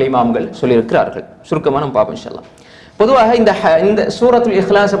அறிஞர்கள், இமாம்கள் சொல்லியிருக்கிறார்கள். சுருக்கமா நம்ம பார்ப்போம் இன்ஷா அல்லாஹ். பொதுவாக இந்த சூரத்துல்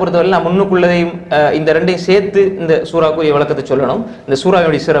இக்லாஸை பொறுத்தவரை நான் முன்னுக்குள்ளதையும் இந்த ரெண்டையும் சேர்த்து இந்த சூறாக்குரிய விளக்கத்தை சொல்லணும். இந்த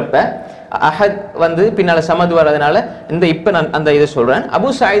சூறாவுடைய சிறப்பை அஹத் பின்னால சமது வர்றதுனால இப்ப நான் அந்த இதை சொல்றேன். அபூ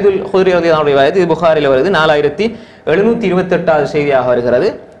சயீதுல் குத்ரி ரலியல்லாஹு அன்ஹு, இது புகாரில வருது, 4728வது செய்தியாக வருகிறது.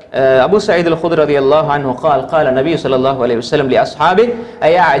 அபூ சயீதுல் குத்ரி ரலியல்லாஹு அன்ஹு قال قال النبي صلى الله عليه وسلم لاصحابه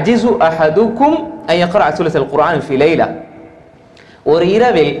ايعجز احدكم ان يقرأ ثلث القرآن في ليلة.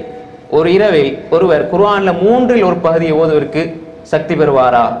 ஒரு இரவில் ஒருவர் குர்ஆன்ல 1/3 ஒரு பகுதியை ஓதுவதற்கு சக்தி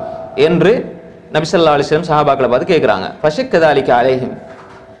பெறுவாரா என்று நபி ஸல்லல்லாஹு அலைஹி வஸல்லம் சஹாபாக்களை பார்த்து கேட்குறாங்க. ஃபஷக்கதாலிக அலைஹிம்.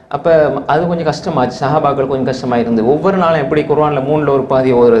 அப்ப அது கொஞ்சம் கஷ்டமாச்சு, சஹாபாக்கள் கொஞ்சம் கஷ்டமாயிருந்து. ஒவ்வொரு நாளும் எப்படி குர்ஆன்ல 1/3 ஒரு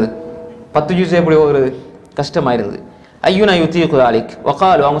பகுதியை ஓதுறது, 10 ஜூஸ் எப்படி ஓதுறது, கஷ்டமாயிருந்து. ஐயுனா யுத்தீகு தாலிக்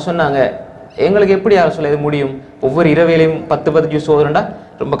வகாலு, அவங்க சொன்னாங்க, எங்களுக்கு எப்படி யார் சொல்ல இது முடியும், ஒவ்வொரு இரவிலையும் 10 ஜூஸ் ஓதுறா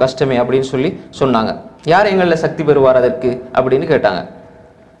ரொம்ப கஷ்டமே அப்படின்னு சொன்னாங்க. யார் எங்களில் சக்தி பெறுவார் அதற்கு அப்படின்னு கேட்டாங்க.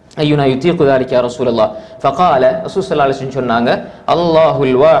 ஐயுனா யுத்தீகு தாலிக் யா ரசூலல்லாஹ். ஃபகால ரசூல் ஸல்லல்லாஹு அலைஹி வஸல்லம் சொன்னாங்க,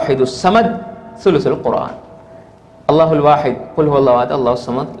 அல்லாஹுல் வாஹிதுஸ் ஸமத் சுலுசுல் குர்ஆன். அல்லாஹுல் வாஹித் குல் ஹுவல்லாஹு அஹத் அல்லாஹுஸ்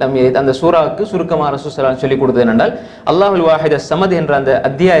ஸமத் லம் யலித். அந்த சூராவுக்கு சுருக்கமாக ரசூல் ஸல்லல்லாஹு அலைஹி வஸல்லம் சொல்லி கொடுத்தது என்னென்றால், அல்லாஹுல் வாஹித் அஸ் ஸமத் என்ற அந்த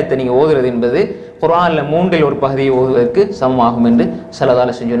அத்தியாயத்தை நீங்க ஓதுறது என்பது குர்ஆன்ல மூன்றில் ஒரு பகுதியை ஓதுவதற்கு சமமாகும் என்று ஸல்லல்லாஹு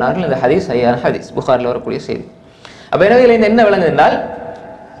அலைஹி வஸல்லம் சொன்னார்கள். இந்த ஹதீஸ் சரியான ஹதீஸ், புகாரில் வரக்கூடிய செய்தி. அப்ப எனவே இதில் என்ன விளங்குது என்றால்,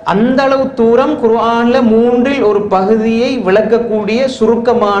 அந்த அளவு தூரம் குர்ஆன்ல மூன்றில் ஒரு பகுதியை விளக்கக்கூடிய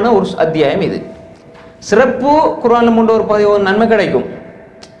சுருக்கமான ஒரு அத்தியாயம் இது. சிறப்பு குர்ஆன்ல மூன்றில் ஒரு பகுதி ஒரு நன்மை கிடைக்கும்.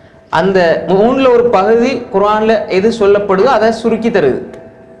 அந்த மூன்றுல ஒரு பகுதி குர்ஆன்ல எது சொல்லப்படுதோ அதை சுருக்கி தருது.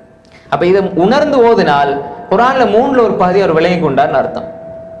 அப்ப இதை உணர்ந்து ஓதினால் குர்ஆன்ல மூன்றுல ஒரு பகுதி அவர் விளங்கி கொண்டார்னு அர்த்தம்.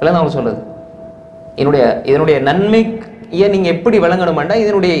 இல்லைன்னு அவங்க சொல்றது. இதனுடைய நன்மையை நீங்க எப்படி விளங்கணும்னா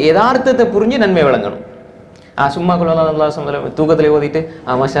இதனுடைய யதார்த்தத்தை புரிஞ்சு நன்மை விளங்கணும். சும்மா தூக்கத்திலே ஓதிட்டு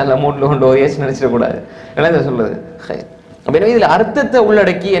மாஷா அல்லாஹ் மூன்றுல கொண்டு ஓதியாச்சு நினைச்சிடக்கூடாது. என்ன சொல்றது? அப்ப இதுல அர்த்தத்தை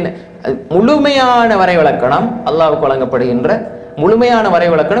உள்ளடக்கி என்ன முழுமையான வரை விளக்கணம், அல்லாஹ்வுக்கு வழங்கப்படுகின்ற முழுமையான வரை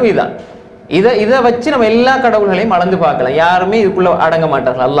விளக்கணம் இதுதான். இதை வச்சு நம்ம எல்லா கடவுள்களையும் அளந்து பார்க்கலாம். யாருமே இதுக்குள்ள அடங்க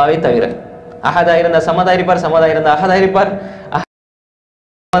மாட்டார்கள் அல்லாஹ்வை தவிர. அஹதா இருந்தா சமதா இருப்பார், சமதா இருந்தா அஹதா இருப்பார்,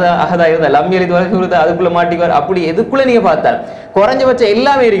 அஹதா இருந்தா லம்யலித் வலது அதுக்குள்ள மாட்டிக்குவார். அப்படி எதுக்குள்ள நீங்க பார்த்தால் குறைஞ்சபட்சம்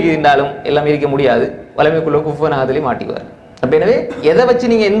எல்லாமே இருக்குதுன்றாலும் எல்லாமே இருக்க முடியாது. வலமைக்குள்ள குஃபன் அஹதிலே மாட்டிக்குவார். அப்ப எனவே எதை வச்சு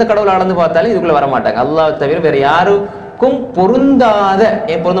நீங்க எந்த கடவுளை அளந்து பார்த்தாலும் இதுக்குள்ள வர மாட்டாங்க. அல்லாஹ் தவிர வேற யாருக்கும் பொருந்தாத,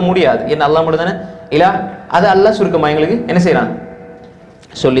 ஏன் பொருந்த முடியாது, என்ன அல்லாஹ் மட்டும் தானே இல்ல. அது அல்லாஹ் சுருக்கமா எங்களுக்கு என்ன செய்யறான்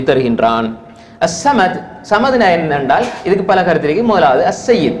சொல்லி தருகின்றான். அஸ்ஸமத், சமதுனா என்னென்றால் இதுக்கு பல கருத்து இருக்கு. முதலாவது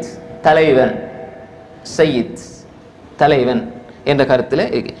அஸ்ஸையித், தலைவன், சையித் தலைவன் என்ற கருத்துல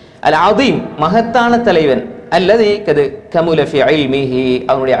இருக்கு. அல் அதீம், மகத்தான தலைவன். அல்லது கது கமுல ஃபி இல்மிஹி,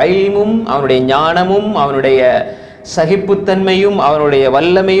 அவனுடைய இல்மும் அவனுடைய ஞானமும் அவனுடைய சகிப்புத்தன்மையும் அவனுடைய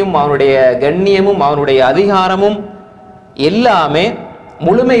வல்லமையும் அவனுடைய கண்ணியமும் அவனுடைய அதிகாரமும் எல்லாமே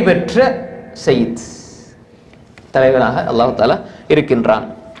முழுமை பெற்ற சையித் தலைவனாக அல்லாஹ் தஆலா இருக்கின்றான்.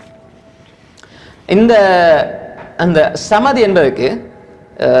 அந்த சமத் என்பதற்கு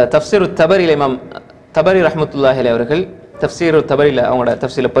தஃப்சீரு தபரில் இமாம் தபரி ரஹ்மத்துல்லாஹி அலைஹி அவர்கள் தஃப்சீரு தபரில் அவங்களோட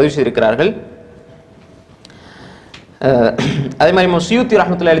தஃப்சீரில் பதிவு செய்திருக்கிறார்கள். அதே மாதிரி இமாம் சுயூத்தி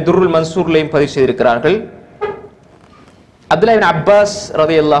ரஹ்மத்துல்லாஹி அலைஹி துர்ருல் மன்சூர்லையும் பதிவு செய்திருக்கிறார்கள். அப்துல்லாஹ் இப்னு அப்பாஸ்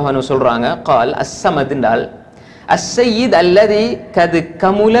ரலியல்லாஹு அன்ஹு சொல்றாங்க, கால் அஸ்ஸமத் என்றால் அஸ்ஸையித் அல்லதி கது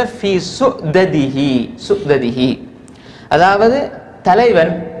கமுல ஃபி சுததிஹி, அதாவது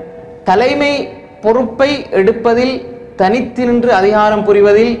தலைவன் தலைமை பொறுப்பை எடுப்பதில் தனித்து நின்று அதிகாரம்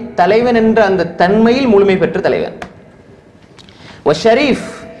புரிவதில் தலைவன் என்ற அந்த தன்மையில் முழுமை பெற்ற தலைவன். வஷரீஃப்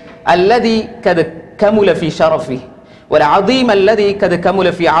அல்லதி கது கமுல ஃபி ஷரஃபி والعظيم الذي قد كمل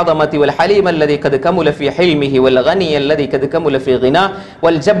في عظمته والحليم الذي قد كمل في حلمه والغني الذي قد كمل في غناه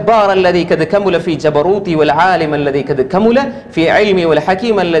والجبار الذي قد كمل في جبروته والعالم الذي قد كمل في علمه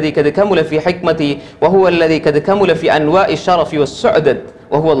والحكيم الذي قد كمل في حكمته وهو الذي قد كمل في أنواع الشرف والسعدة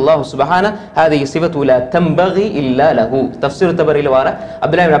وهو الله سبحانه هذه صفة لا تنبغي إلا له. تفسير الطبري لوارا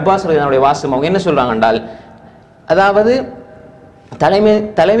عبد الله بن عباس رضي الله عنه வாசம் அவங்க என்ன சொல்றாங்க என்றால், அதாவது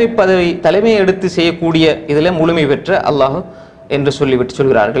தலைமை பதவி தலைமையை எடுத்து செய்யக்கூடிய இதில் முழுமை பெற்ற அல்லாஹ் என்று சொல்லிவிட்டு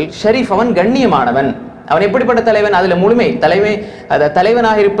சொல்கிறார்கள். ஷரீஃப், அவன் கண்ணியமானவன். அவன் எப்படிப்பட்ட தலைவன்? அதில் முழுமை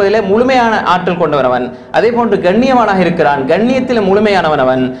தலைவனாக இருப்பதில் முழுமையான ஆற்றல் கொண்டவன். அதே போன்று கண்ணியமானாக இருக்கிறான், கண்ணியத்தில் முழுமையானவன்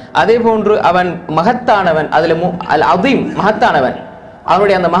அவன். அதே போன்று அவன் மகத்தானவன், அதில் அல் அதீம் மகத்தானவன்.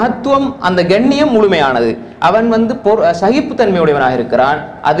 அவனுடைய அந்த மகத்துவம் அந்த கண்ணியம் முழுமையானது. அவன் சகிப்புத்தன்மையுடையவனாக இருக்கிறான்,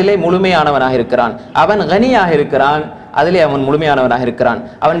 அதிலே முழுமையானவனாக இருக்கிறான். அவன் கனியாக இருக்கிறான், அதிலே அவன் முழுமையானவனாக இருக்கிறான்.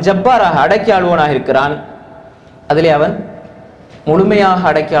 அவன் ஜப்பாராக அடக்கி ஆளுவனாக இருக்கிறான், அதிலே அவன் முழுமையாக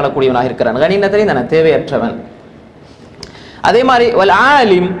அடக்கி ஆளக்கூடியவனாக இருக்கிறான். கனினத்திலே தான தேவையற்றவன். அதே மாதிரி வல்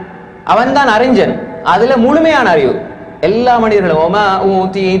ஆலிம், அவன் தான் அறிஞன், அதுல முழுமையான அறிவு. எல்லா மனிதர்களும் ஒமா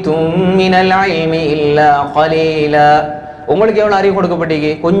ஊதீதும் மினல் இல்மி இல்லா கலீலா, உங்களுக்கு எவ்வளவு அறிவு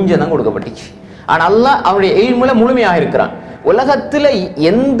கொடுக்கப்பட்டிருக்கு? கொஞ்சம் தான் கொடுக்கப்பட்டிருக்கு. ஆனா அல்லாஹ் அவனுடைய இல்முல முழுமையாக இருக்கிறான். உலகத்துல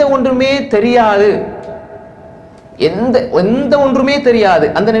எந்த ஒன்றுமே தெரியாது, எந்த ஒன்றுமே தெரியாது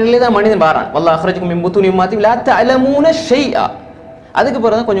அந்த நிலையில தான் மனிதன் வாரான். வல்லாஹ் அக்ரஜக்கும் மின் புத்தூனி உம்மாத்திஹிம் லா தஅலமூன ஷைஆ. அதுக்கு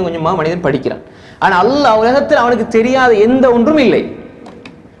பிறகு கொஞ்சம் கொஞ்சமா மனிதன் படிக்கிறான். ஆனா அல்லாஹ் உலகத்தில் அவனுக்கு தெரியாத எந்த ஒன்றும் இல்லை.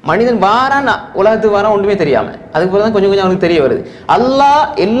 மனிதன் வாரான், உலகத்துக்கு வாரான் ஒன்றுமே தெரியாம, அதுக்கு பிறகு கொஞ்சம் கொஞ்சம் அவனுக்கு தெரிய வருது. அல்லாஹ்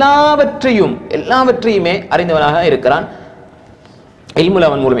எல்லாவற்றையுமே அறிந்தவனாக இருக்கிறான். இல்முல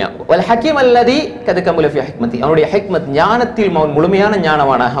அவன் முழுமையாக. வல் ஹக்கீம் அல்லதி கத் கமுல ஃபி ஹிக்மதி, அவனுடைய ஹிக்மத் ஞானத்தில் அவன் முழுமையான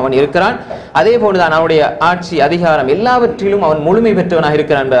ஞானவானாக அவன் இருக்கிறான். அதே போன்றுதான் அவனுடைய ஆட்சி அதிகாரம் எல்லாவற்றிலும் அவன் முழுமை பெற்றவனாக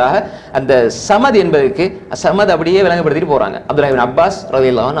இருக்கிறான் என்பதாக அந்த சமத் என்பதற்கு சமத் அப்படியே விளங்கப்படுத்திட்டு போறாங்க அப்துல்லாஹ் இப்னு அப்பாஸ்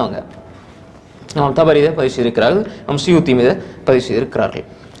ரலியல்லாஹு அன்ஹு. அவங்க நாம் தபரி பதிவு செய்திருக்கிறார்கள், நம் சியூத்தி மீது பதிவு செய்திருக்கிறார்கள்.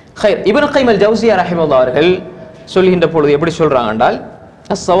 இப்னு கைம் அல் ஜௌசியா ரஹிமஹுல்லாஹ் அவர்கள் சொல்கின்ற பொழுது எப்படி சொல்றாங்க என்றால்,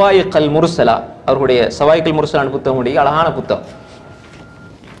 ஸவாயிக் அல் முர்ஸலா, அவருடைய ஸவாயிக் அல் முர்ஸலான புத்தகமுடைய அழகான புத்தகம்.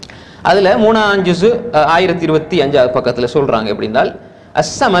 அதுல 3ஆம் ஜுஸ் 1025 பக்கத்துல சொல்றாங்க எப்படின்னால்,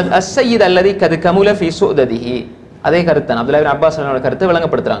 அஸ்ஸமத் அஸ்ஸையித் அல்லதி கத் கமுல ஃபீ சுததிஹி, அதே கருத்தான் அப்துல்லாஹ் இப்னு அப்பாஸ் கருத்தை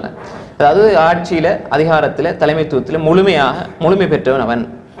விளங்கப்படுத்துறாங்க. அதாவது ஆட்சியில அதிகாரத்துல தலைமைத்துவத்துல முழுமை பெற்றவன் அவன்.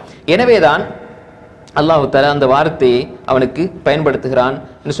 எனவேதான் அல்லாஹ் தஆலா அந்த வார்த்தையை அவனுக்கு பயன்படுத்துகிறான்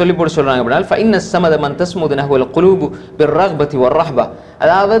என்று சொல்லி போட்டு சொல்றாங்க. அப்படின்னா ஃபஇன்ன ஸமத மன் தஸ்முது நஹ்வல் குலூபு பிர்ரக்பதி வர்ரஹ்பா.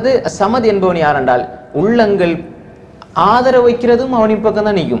 அதாவது சமத் என்பவன் யார் என்றால் உள்ளங்கள் ஆதரவு வைக்கிறதும் அவனின் பக்கம்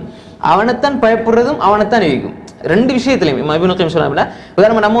தான் நிற்கும், அவனைத்தான் பயப்படுறதும் அவனைத்தான் நிற்கும். ரெண்டு விஷயத்திலையும் இப்னு கய்யிம் சொல்றாங்க.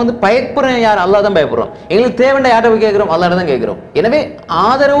 உதாரணமா நம்ம வந்து பயப்படுற யார் அல்லாஹ் தான் பயப்படுறோம். எங்களுக்கு தேவையான யாரை போய் கேட்கிறோம், அல்லாஹ் தான் கேட்கிறோம். எனவே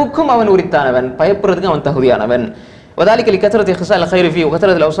ஆதரவுக்கும் அவன் உரித்தானவன், பயப்படுறதுக்கும் அவன் தகுதியானவன். وذلك لكثرة خصال الخير فيه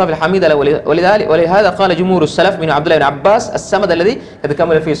وكثرة الأوصاف الحميدة له ولهذا قال جمهور السلف من عبد الله بن عباس السمد الذي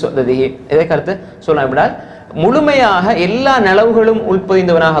يتكمل في سؤدده. இதை கருத்து சொல்றாங்க. அப்படினால் முழுமையாக எல்லா நலவுகளும்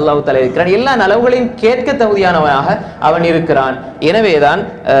உள்பொதிந்தவனாக அல்லாஹ் தஆலா இருக்கிறான், எல்லா நலவுகளையும் கேட்க தகுதியானவனாக அவன் இருக்கிறான். எனவேதான்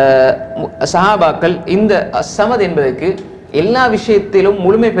சஹாபாக்கள் இந்த அஸ்ஸமத் என்பதற்கு எல்லா விஷயத்திலும்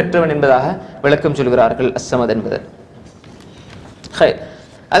முழுமை பெற்றவன் என்பதாக விளக்கம் சொல்கிறார்கள். அஸ்ஸமத் என்பது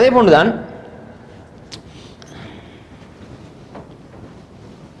அதே போன்றுதான்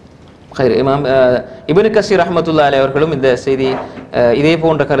இமாம் இப்னு கஸீர் ரஹ்மத்துல்லாஹி அலைஹி அவர்களும் இந்த செய்தி இதே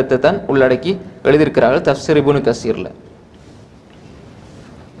போன்ற கருத்தை தான் உள்ளடக்கி எழுதியிருக்கிறார்கள் தஃப்ஸீர் இப்னு கஸீர்ல.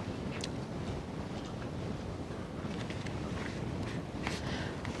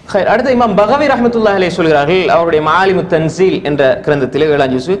 அடுத்த இமாம் பகவி ரஹ்மத்துல்லாஹி அலைஹி சொல்கிறார்கள், அவருடைய மாலிமு தன்சீல் என்ற கிரந்தத்திலே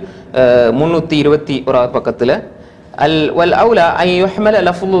 7ஆம் ஜுஸ் 321 பக்கத்தில் வல் அவுலா ஐ யுஹ்மல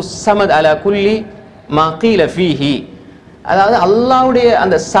லஃப்லு ஸமத் அலா குல்லி மா கீல ஃபீஹி. அதாவது அல்லாஹ்வுடைய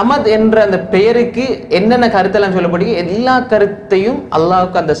அந்த சமத் என்ற அந்த பெயருக்கு என்னென்ன கருத்தெல்லாம் சொல்லப்படுது, எல்லா கருத்தையும்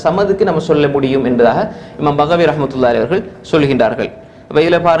அல்லாஹ்வுக்கு அந்த சமதுக்கு நம்ம சொல்ல முடியும் என்பதாக இமாம் பகவி ரஹ்மத்துல்லாஹி அவர்கள் சொல்கின்றார்கள். இப்போ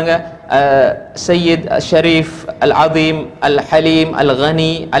இதில் பாருங்க, சையீத், ஷரீஃப், அல் அதீம், அல் ஹலீம், அல்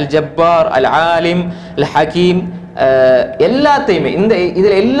கனி, அல் ஜப்பார், அல் ஆலிம், அல் ஹக்கீம், எல்லாத்தையுமே இந்த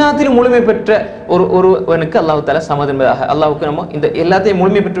இதில் எல்லாத்திலும் முழுமை பெற்ற ஒருவனுக்கு அல்லாஹ் தஆலா சமத் என்பதாக, அல்லாஹ்வுக்கு நம்ம இந்த எல்லாத்தையும்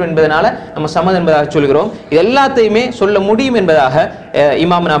முழுமை பெற்று என்பதனால நம்ம சமத் என்பதாக சொல்கிறோம். இது எல்லாத்தையுமே சொல்ல முடியும் என்பதாக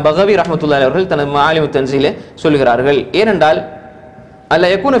இமாம் பகவி ரஹ்மத்துல்லாஹி அவர்கள் தனது மாலிமு தன்சீலே சொல்கிறார்கள். ஏனென்றால்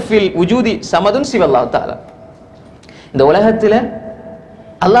அல்ல யகுன ஃபில் உஜூதி சமதுன் சிவல்லாஹ் தஆலா, இந்த உலகத்தில்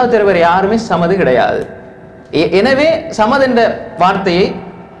அல்லாஹ் தவிர யாருமே சமது கிடையாது. எனவே சமத் என்ற வார்த்தையை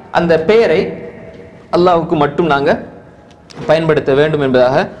அந்த பெயரை அல்லாஹ்வுக்கு மட்டும் நாங்கள் பயன்படுத்த வேண்டும்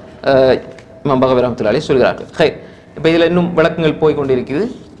என்பதாக இமாம் பகவி ரஹ்மத்துல்லாஹி அலைஹி சொல்கிறார்கள். இப்போ இதில் இன்னும் விளக்கங்கள் போய்கொண்டிருக்குது.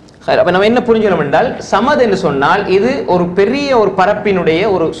 அப்போ நம்ம என்ன புரிஞ்சுக்கணும் என்றால், சமத் என்று சொன்னால் இது ஒரு பெரிய ஒரு பரப்பினுடைய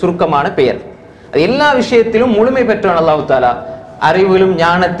ஒரு சுருக்கமான பெயர். அது எல்லா விஷயத்திலும் முழுமை பெற்றவன் அல்லாஹ் தஆலா. அறிவிலும்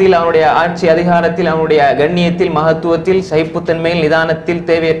ஞானத்தில், அவனுடைய ஆட்சி அதிகாரத்தில், அவனுடைய கண்ணியத்தில், மகத்துவத்தில், சகிப்புத்தன்மையில், நிதானத்தில்,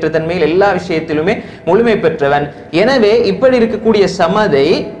 தேவையற்ற தன்மையில் எல்லா விஷயத்திலுமே முழுமை பெற்றவன். எனவே இப்படி இருக்கக்கூடிய சமதை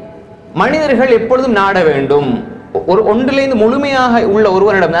மனிதர்கள் எப்பொழுதும் நாட வேண்டும். ஒரு ஒன்றிலிருந்து முழுமையாக உள்ள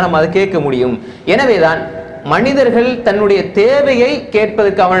ஒருவரிடம் தான் நம்ம அதை கேட்க முடியும். எனவேதான் மனிதர்கள் தன்னுடைய தேவையை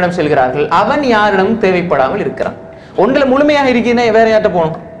கேட்பதற்கு அவனிடம் செல்கிறார்கள். அவன் யாரிடம் தேவைப்படாமல் இருக்கிறான். ஒன்றில் முழுமையாக இருக்கிறேன், வேற யார்கிட்ட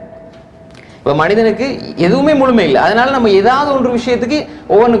போகணும்? இப்போ மனிதனுக்கு எதுவுமே முழுமை இல்லை. அதனால நம்ம ஏதாவது ஒன்று விஷயத்துக்கு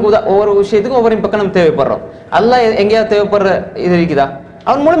ஒவ்வொரு விஷயத்துக்கும் ஒவ்வொரு பக்கம் நம்ம தேவைப்படுறோம். அல்லாஹ் எங்கேயாவது தேவைப்படுற இது இருக்குதா?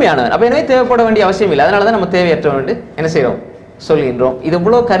 அவன் முழுமையானவன். அப்போ எனவே தேவைப்பட வேண்டிய அவசியம் இல்லை. அதனால தான் நம்ம தேவையற்றவன் என்ன செய்யறோம் சொல்கின்றோம். இது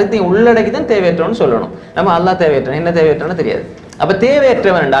இவ்வளவு கருத்தையும் உள்ளடக்கி தான் தேவையற்றவன் சொல்லணும். நம்ம அல்லாஹ் தேவையற்றவன், என்ன தேவையற்றவன் தெரியாது. அப்ப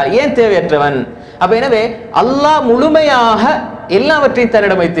தேவையற்றவன் என்றால் ஏன் தேவையற்றவன்? அப்ப எனவே அல்லாஹ் முழுமையாக எல்லாவற்றையும்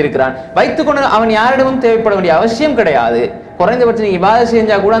தன்னிடம் வைத்திருக்கிறான். வைத்துக்கொண்டு அவன் யாரிடமும் தேவைப்பட வேண்டிய அவசியம் கிடையாது. குறைந்தபட்சம் நீங்க இபாதத்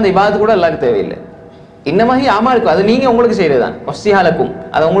செஞ்சா கூட அந்த இபாதத் கூட அல்லாஹ்க்கு தேவையில்லை. இன்னமாகி ஆமாலுக்கும் அது நீங்க உங்களுக்கு செய்யறதுதான். வஸ்திஹாலக்கும்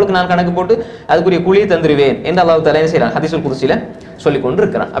அதை உங்களுக்கு நான் கணக்கு போட்டு அதுக்குரிய கூலியை தந்துருவேன் என்று அல்லாஹ் தஆலா செய்யறான். ஹதீஸுல் குத்ஸில சொல்லிக் கொண்டு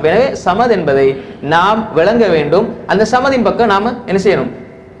இருக்கிறான். அப்ப எனவே சமத் என்பதை நாம் விளங்க வேண்டும். அந்த சமதின் பக்கம் நாம என்ன செய்யணும்?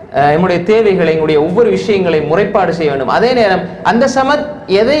 நம்முடைய தேவைகளை, எங்களுடைய ஒவ்வொரு விஷயங்களை முறைப்பாடு செய்ய வேண்டும். அதே நேரம் அந்த சமத்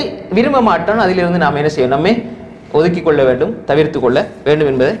எதை விரும்ப மாட்டானோ அதிலிருந்து நாம் என்ன செய்யணும்? நம்மை ஒதுக்கிக் கொள்ள வேண்டும், தவிர்த்து கொள்ள வேண்டும்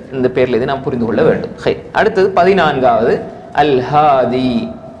என்பதை இந்த பேரில் இதை நாம் புரிந்து கொள்ள வேண்டும். அடுத்தது 14வது அல் ஹாதி.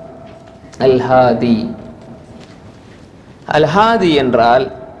 அல் ஹாதி, அல் ஹாதி என்றால்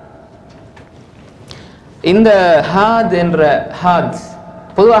இந்த ஹாத் என்ற ஹாத்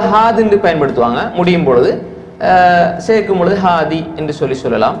பொதுவாக ஹாத் என்று பயன்படுத்துவாங்க. முடியும் பொழுது சேர்க்கும் பொழுது ஹாதி என்று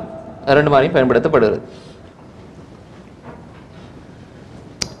சொல்லலாம். ரெண்டு மாதிரியும் பயன்படுத்தப்படுகிறது.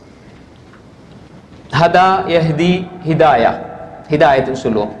 ஹதா, யஹ்தி, ஹிதாயா, ஹிதாயத்துன்னு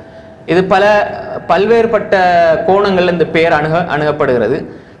சொல்லுவோம். இது பல்வேறுபட்ட கோணங்கள்ல இந்த பெயர் அணுகப்படுகிறது.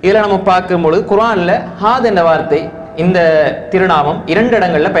 இதுல நம்ம பார்க்கும் பொழுது குர்ஆன்ல ஹாத் என்ற வார்த்தை, இந்த திருநாமம் 2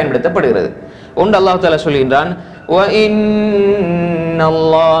 இடங்கள்ல பயன்படுத்தப்படுகிறது. ஒன்று அல்லாஹ் தஆலா சொல்கின்றான், وَإِنَّ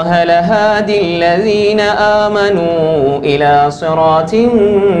اللَّهَ لَهَادِي الَّذِينَ آمَنُوا إِلَى صِرَاطٍ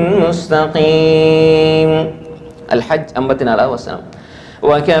مُسْتَقِيمٍ. அல் ஹஜ் 54வது வசனம்.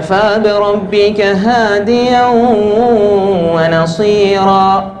 وكفى بربك هاديا ونصيرا.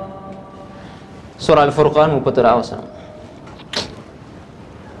 சூரா அல்-ஃபுர்கான் 31 வசனம்.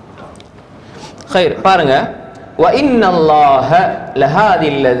 خير பாருங்க, وَإِنَّ اللَّهَ لَهَادِي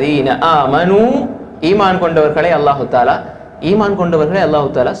الَّذِينَ آمَنُوا ஈமான் கொண்டவர்களை அல்லாஹ்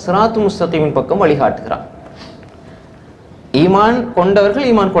தஆலா சிராத்து முஸ்தகீமின் பக்கம் வழிகாட்டுகிறான். ஈமான் கொண்டவர்கள்,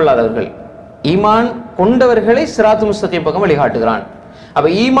 ஈமான் கொள்ளாதவர்கள், ஈமான் கொண்டவர்களை சிராத்து முஸ்தகீம் பக்கம் வழிகாட்டுகிறான். அப்ப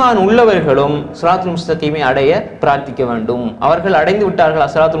ஈமான் உள்ளவர்களும் சிராத்துல் முஸ்தகீமை அடைய பிரார்த்திக்க வேண்டும். அவர்கள் அடைந்து விட்டார்களா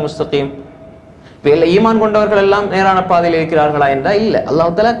சிராத்துல் முஸ்தகீம்? இல்லை, ஈமான் கொண்டவர்கள் எல்லாம் நேரான பாதையில் இருக்கிறார்களா என்றால் இல்லை.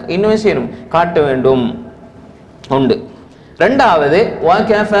 அல்லாஹ் தஆலா இன்னுமே செய்யணும், காட்ட வேண்டும். உண்டு. இரண்டாவது,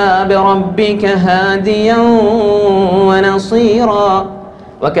 وَكَفَى بِرَبِّكَ هَادِيًا وَنَصِيرًا.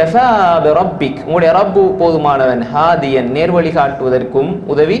 وَكَفَى بِرَبِّكَ உங்களுடைய ரப்பு போதுமானவன், ஹாதியன் நேர்வழி காட்டுவதற்கும்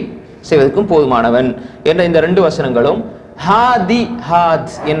உதவி செய்வதற்கும் போதுமானவன் என்ற இந்த ரெண்டு வசனங்களும் ஹாதி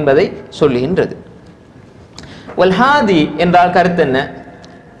ஹாத் என்பதை சொல்லுகின்றது. வல் ஹாதி என்றால் கருத்து என்ன?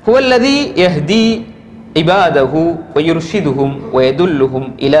 ஹுவல்லதி யஹ்தி இபாதஹு வயுர்ஷிதுஹும் வயதுல்லுஹும்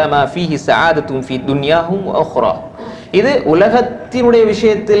இலா மா ஃபீஹி ஸஆதத்துன் ஃபீ துன்யாஹும் வ உக்ரா. இது உலகத்தினுடைய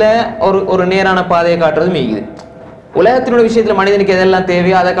விஷயத்துல ஒரு நேரான பாதையை காட்டுறது மெய்யுது. உலகத்தினுடைய விஷயத்துல மனிதனுக்கு எதெல்லாம்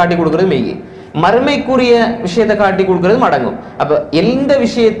தேவையோ அதை காட்டி கொடுக்கறது மெய்யு. மறுமைக்குரிய விஷயத்தை காட்டி கொடுக்கறது அடங்கும். அப்ப எந்த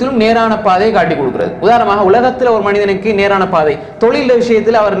விஷயத்திலும் நேரான பாதையை காட்டி கொடுக்கிறது. உதாரணமாக, உலகத்துல ஒரு மனிதனுக்கு நேரான பாதை, தொழில்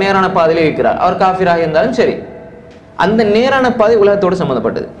விஷயத்துல அவர் நேரான பாதையில இருக்கிறார், அவர் காஃபிராக இருந்தாலும் சரி, அந்த நேரான பாதை உலகத்தோடு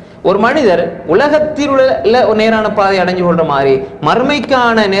சம்பந்தப்பட்டது. ஒரு மனிதர் உலகத்தில் உள்ள ஒரு நேரான பாதை அடைஞ்சு கொள்ற மாதிரி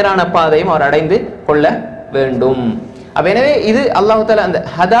மறுமைக்கான நேரான பாதையும் அவர் அடைந்து கொள்ள வேண்டும். அப்ப எனவே இது அல்லாஹ் தஆலா அந்த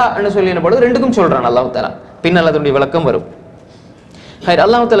ஹதா சொல்லின பொழுது ரெண்டுக்கும் சொல்றான் அல்லாஹ் தஆலா. பின்னால் அதனுடைய விளக்கம் வரும்.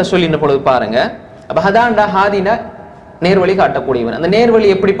 அல்லாஹ் தஆலா சொல்லின பொழுது பாருங்க, அப்ப ஹதாண்டா ஹாதினா நேர்வழி காட்டக்கூடியவன். அந்த நேர்வழி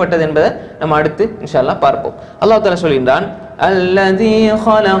எப்படிப்பட்டது என்பதை நம்ம அடுத்து இன்ஷா அல்லாஹ் பார்ப்போம். அல்லாஹ் தஆலா சொல்லின்றான், அல்லதி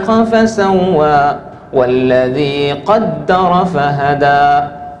خلق فسوى والذي قدر فهدى.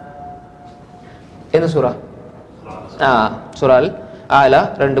 என்ன சூரா? சூரா அல்-ஆலா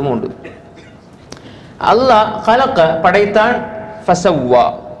 2-3. அல்லாஹ் خلق படைத்தான், ஃபஸவ்வா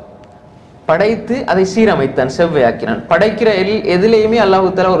படைத்து அதை சீரமைத்தான், செவ்வையாக்கினான். படைக்கிற எதிலேயுமே அல்லாஹ்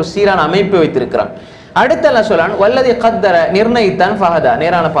தஆலா ஒரு சீரான அமைப்பு வைத்திருக்கிறான். அடுத்து அல்லாஹ் சொல்றான், வல்லதி கத்தர நிர்ணயித்தான், ஃபஹதா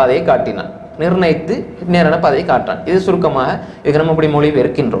நேரான பாதையை காட்டினான். நிர்ணயித்து நேரான பாதையை காட்டான். இது சுருக்கமாக இதுக்கு நம்ம இப்படி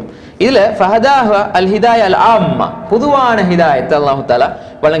மொழிபெயர்க்கின்றோம். இதுல ஃபஹதா அல் ஹிதாயா அல் ஆம்மா, பொதுவான ஹிதாயத்தை அல்லாஹ் தஆலா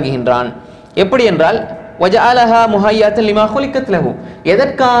வழங்குகின்றான். எப்படி என்றால், வஜஅலஹா முஹய்யத்தன் லிமா குலிகத் லஹு,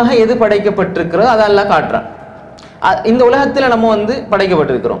 எதற்காக எது படைக்கப்பட்டிருக்கிறதோ அதை அல்லாஹ் காட்டுறான். இந்த உலகத்துல நம்ம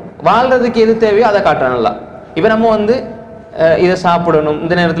படைக்கப்பட்டிருக்கிறோம், வாழ்றதுக்கு எது தேவையோ அதை காட்டுறான் அல்லாஹ். இப்ப நம்ம இதை சாப்பிடணும்,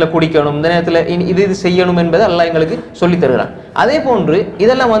 இந்த நேரத்துல குடிக்கணும், இந்த நேரத்துல இது செய்யணும் என்பதை அல்லாஹ் எங்களுக்கு சொல்லி தருகிறான். அதே போன்று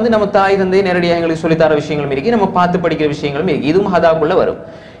இதெல்லாம் நம்ம தாய் தந்தை நேரடியாக எங்களுக்கு சொல்லித்தர விஷயங்களும் இருக்கு, நம்ம பார்த்து படிக்கிற விஷயங்களும் இருக்கு. இதுவும் ஹதாக்குள்ள வரும்.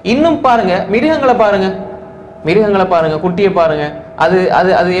 இன்னும் பாருங்க, மிருகங்களை பாருங்க, குட்டியை பாருங்க, அது அது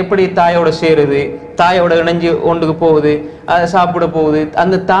அது எப்படி தாயோட சேருது, தாயோட இணைஞ்சு ஒன்றுக்கு போகுது, அதை சாப்பிட போகுது,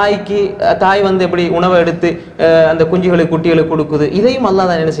 அந்த தாய் எப்படி உணவை எடுத்து அந்த குஞ்சுகளுக்கு குட்டிகளுக்கு கொடுக்குது. இதையும் அல்லாஹ்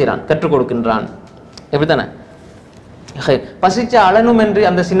தான் என்ன செய்யறான்? கற்றுக் கொடுக்கின்றான். எப்படித்தானே? பசிச்ச அழனும் என்று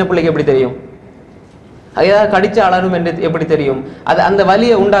அந்த சின்ன பிள்ளைக்கு எப்படி தெரியும்? ஏதாவது கடிச்ச அழனும் என்று எப்படி தெரியும்? அது அந்த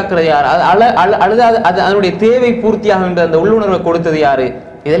வலியை உண்டாக்குறது யார்? அழுதாது அது அதனுடைய தேவை பூர்த்தியாக என்ற அந்த உள்ளுணர்வை கொடுத்தது யாரு?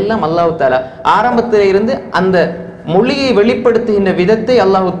 இதெல்லாம் அல்லாஹ் தஆலா ஆரம்பத்தில இருந்து அந்த மொழியை வெளிப்படுத்துகின்ற விதத்தை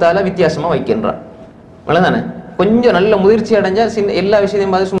அல்லாஹ் தஆலா வித்தியாசமா வைக்கின்றான். அவ்வளவுதானே? கொஞ்சம் நல்ல முதிர்ச்சி அடைஞ்சா எல்லா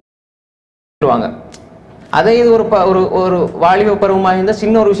விஷயத்தையும் பார்த்து சொல்லுவாங்க. அதே இது ஒரு வாலிப பருவமாக இருந்தால்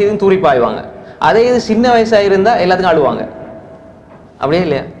சின்ன ஒரு விஷயத்தையும் தூரி பாய்வாங்க. அதே இது சின்ன வயசாக இருந்தால் எல்லாத்துக்கும் அழுவாங்க. அப்படியே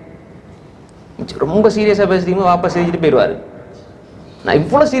இல்லையா? ரொம்ப சீரியஸாக பேசுறீங்க, வாப்பா சிரிச்சுட்டு போயிடுவாரு. நான்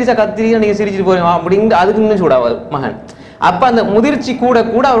இவ்வளோ சீரியஸாக கத்திரிக்கா நீங்கள் சிரிச்சுட்டு போறீங்க அப்படிங்கிற அதுக்கு இன்னும் சூடாவார் மகன். அப்ப அந்த முதிர்ச்சி கூட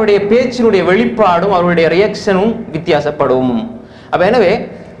கூட அவருடைய பேச்சினுடைய வெளிப்பாடும் அவருடைய ரியாக்ஷனும் வித்தியாசப்படும். அப்ப எனவே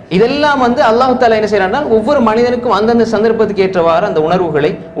இதெல்லாம் அல்லாஹ் தஆலா என்ன செய்யறான்னா, ஒவ்வொரு மனிதனுக்கும் அந்தந்த சந்தர்ப்பத்துக்கு ஏற்றவாறு அந்த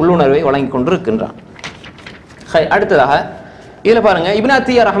உள்ளுணர்வை வழங்கி கொண்டிருக்கின்றான். அடுத்ததாக இதுல பாருங்க, இப்னு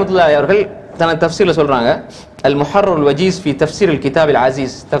அத்தியா ரஹ்மத்துல்லாஹி அவர்கள் தனது தஃப்சீர்ல சொல்றாங்க, அல் முஹர்ரருல் வஜீஸ் ஃபி தஃப்சீர் அல் கிதாப் அல்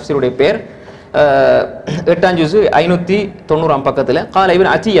அஸீஸ், தஃப்சீருடைய பேர் 8ஆம் ஜுஸ் 590ஆம் பக்கத்துல, قال ابن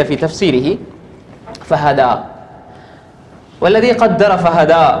عتية في تفسيره فهدى والذي قدر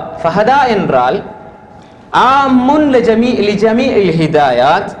فهدى. فهدى என்றால் ஆமுன் لجميع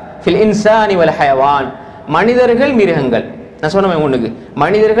الهدايات في الانسان والحيوان, மனிதர்கள் மிருகங்கள். நான் சொன்னேன் உங்களுக்கு,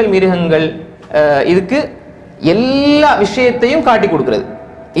 மனிதர்கள் மிருகங்கள் இதுக்கு எல்லா விஷயத்தையும் காட்டி கொடுக்கிறது.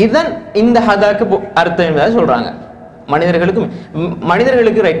 இதுதான் இந்த ஹதாக்கு அர்த்தம் என்பதை சொல்றாங்க.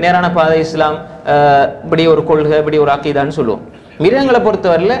 மனிதர்களுக்கு ரைட் நேரான பாதை இஸ்லாம், இப்படி ஒரு கொள்கை, இப்படி ஒரு அக்கீதான்னு சொல்லுவோம். மிருகங்களை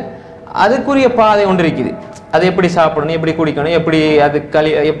பொறுத்தவரையில் அதுக்குரிய பாதை ஒன்று இருக்குது. அதை எப்படி சாப்பிடணும், எப்படி குடிக்கணும், எப்படி அது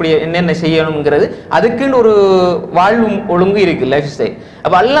எப்படி என்னென்ன செய்யணுங்கிறது அதுக்குன்னு ஒரு வாழ்வு ஒழுங்கு இருக்கு, லைஃப் ஸ்டைல்.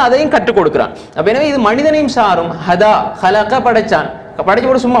 அப்ப அல்லாஹ் அதையும் கற்றுக் கொடுக்குறான். அப்ப எனவே இது மனிதனையும் சாரும். ஹதா ஹலக படைச்சான், படைக்க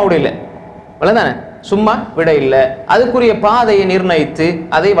கூட சும்மா விட இல்லை, தானே சும்மா விட இல்லை, அதுக்குரிய பாதையை நிர்ணயித்து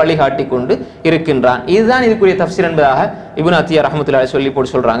அதை வழிகாட்டி கொண்டு இருக்கின்றான். இதுதான் இதுக்குரிய தஃப்சீர் என்பதாக இப்னு அத்தியா ரஹ்மத்துல்லாஹி சொல்லி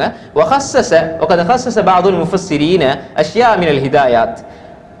போட்டு சொல்றாங்க. வஹஸ்ஸஸ வகத் ஹஸ்ஸஸ பஅதுல் முஃபஸ்ஸிரீன அஷ்யா மினல் ஹிதாயாத்.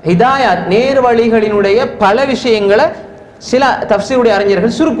 ஹிதாயாத் நேர் வழிகளினுடைய பல விஷயங்களை சில தஃப்சீருடைய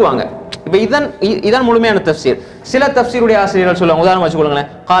அறிஞர்கள் சுருக்குவாங்க. இப்ப இதான் முழுமையான தஃப்சீர். சில தஃப்சீருடைய ஆசிரியர்கள் சொல்லுவாங்க, உதாரணம்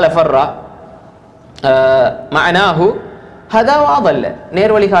வச்சுக்கொள்ளுங்களேன். கால ஃபர்ரா மஅனாஹு ஹதாவாதல்ல,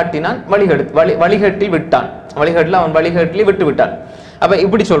 நேர் வழிகாட்டினான், வழிகட்டில் விட்டான், வழிகட்டில் அவன் வழிகட்டில் விட்டு விட்டான். அப்ப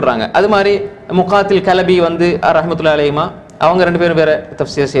இப்படி சொல்றாங்க. அது மாதிரி முகாத்தில் கலபி வந்து ரஹ்மத்துல்லாஹி அலைஹிமா அவங்க ரெண்டு பேரும் வேற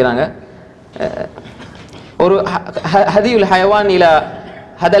தஃப்சீர் செய்யறாங்க. ஒரு ஹதியுல் ஹயவான் இலா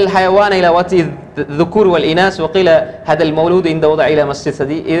ஹதல் ஹயவான் இலா வத்தி ذكور والإناث وقيل هذا المولود عند وضع إلى مسجد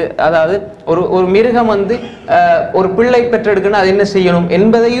சதி. அதாவது ஒரு மிருகம் வந்து ஒரு பிள்ளை பெற்றெடுக்கணும், அது என்ன செய்யணும்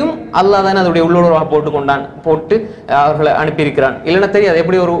என்பதையும் அல்லாஹ் தான் அதோடைய உள்ளுணர்வாக போட்டு அவர்களை அனுப்பியிருக்கிறான். இல்லைன்னா தெரியாது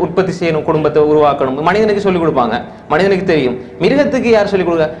எப்படி ஒரு உற்பத்தி செய்யணும், குடும்பத்தை உருவாக்கணும், மனிதனுக்கு சொல்லிக் கொடுப்பாங்க, மனிதனுக்கு தெரியும், மிருகத்துக்கு யார் சொல்லிக்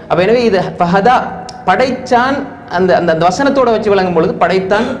கொடுக்க. அப்ப எனவே இது ஃபஹதா படைச்சான், அந்த அந்த வசனத்தோட வச்சு விளங்கும் பொழுது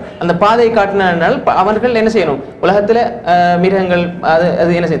படைத்தான், அந்த பாதையை காட்டினால் அவர்கள் என்ன செய்யணும், உலகத்துல மிருகங்கள்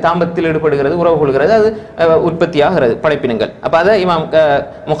அது என்ன செய்யும், தாம்பத்தில் ஈடுபடுகிறது, உறவு கொள்கிறது, அது உற்பத்தி ஆகிறது படைப்பினங்கள். அப்ப அதை இமாம்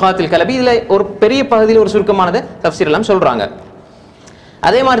முகாத்தில் கலபி இதுல ஒரு பெரிய பகுதியில் ஒரு சுருக்கமானதை தஃப்சீர் எல்லாம் சொல்றாங்க.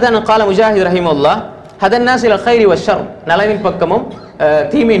 அதே மாதிரி தான் கால முஜாஹித் ரஹிமஹுல்லாஹ் ஹதன்னாஸ் இலல் கைரி வஷ்ஷர், நலவின் பக்கமும்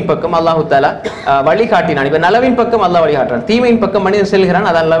தீமையின் பக்கம் அல்லாஹு தஆலா வழிகாட்டினான். இப்ப நலவின் பக்கம் அல்லாஹ் வழிகாட்டுறான், தீமையின் பக்கம் மனிதன் செல்கிறான்,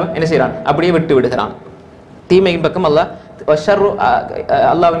 அதை அல்லாஹ் என்ன செய்யறான், அப்படியே விட்டு விடுகிறான். தீமையின் பக்கம் அல்லாஹ் வஷ்ஷர்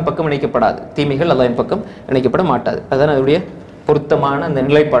அல்லாஹ்வின் பக்கம் இணைக்கப்படாது, தீமைகள் அல்லாஹ்வின் பக்கம் இணைக்கப்பட மாட்டாது. அதுதான் அதனுடைய பொருத்தமான அந்த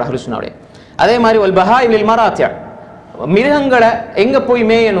நிலைப்பாடு அஹ்லுஸ் சுன்னவுடைய. அதே மாதிரி வல் பஹாயிம் லில் மராத்தியா, மிருகங்களை எங்க போய்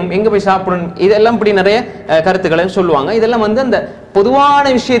மேயணும், எங்க போய் சாப்பிடணும், இதெல்லாம் இப்படி நிறைய கருத்துக்களை சொல்லுவாங்க. இதெல்லாம் வந்து அந்த பொதுவான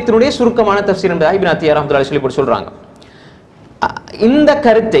விஷயத்தினுடைய சுருக்கமான தஃப்சீர் என்பதாக இப்னு அத்தியா ரஹ்மத்துல்லாஹி சொல்லி போட்டு சொல்றாங்க. இந்த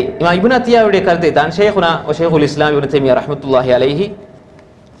கருத்தை இப்னு அத்தியாவுடைய கருத்தை தான் ஷேகுனா ஷேகுல் இஸ்லாம் இப்னு தைமியா ரஹ்மத்துல்லாஹி அலைஹி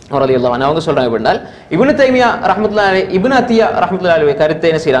ரலியல்லாஹு அன்ஹு அவங்க சொல்றாங்க. எப்படினால் இப்னு தைமியா ரஹ்மத்துல்லாஹி அலைஹி இப்னு அத்தியா ரஹ்மத்துல்லாஹி அலைஹி கருத்தை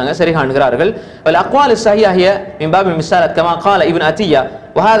என்ன செய்றாங்க, சரி காண்கிறார்கள். வல் அக்வால் ஸஹீஹா ஹிய மின் பாபி மிஸாலத் கமா قال இப்னு அத்தியா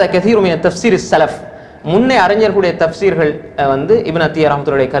وهذا كثير من التفسير السلف. முன்னே அறிஞர்களுடைய தஃப்சீர்கள் வந்து இப்னு அத்தியா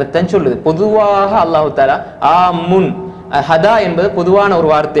ரஹ்மத்துல்லாஹி கருத்தன் சொல்லுது. பொதுவாக அல்லாஹ் தஆலா ஆமுன் ஹதா என்பது பொதுவான ஒரு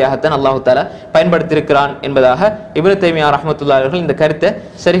வார்த்தையாகத்தான் அல்லாஹ் தஆலா பயன்படுத்தியிருக்கிறான் என்பதாக இப்னு தைமியா ரஹ்மத்துல்லாஹி அவர்கள் இந்த கருத்தை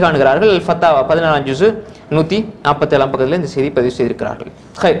சரி காண்கிறார்கள். அல் ஃபத்தாவா 14 ஜுஸ் 147 பக்கத்தில் இந்த செய்தி பதிவு செய்திருக்கிறார்கள்.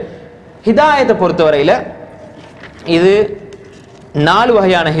 ஹிதாயத்தை பொறுத்தவரையில் இது 4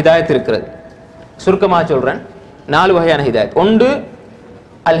 வகையான ஹிதாயத் இருக்கிறது. சுருக்கமாக சொல்றேன், 4 வகையான ஹிதாயத். ஒன்று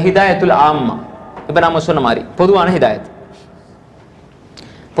அல் ஹிதாயத்துல் ஆம்மா, இப்ப நாம சொன்ன மாதிரி பொதுவான ஹிதாயத்.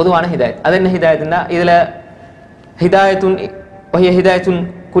 பொதுவான ஹிதாயத் அது என்ன ஹிதாயத்னா, இதுல ஹிதாயத்துன் வஹிய ஹிதாயத்துன்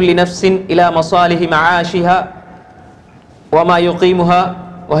குல்லி நஃப்ஸின் இலா மஸாலிஹி மஆஷிஹா வமா யுகீமுஹா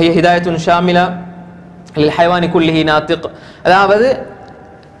வஹிய ஹிதாயத்துன் ஷாமிலா லில் ஹைவானி குல்லிஹி நாத்திக். அதாவது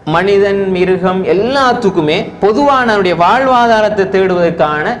மனிதன் மிருகம் எல்லாத்துக்குமே பொதுவான வாழ்வாதாரத்தை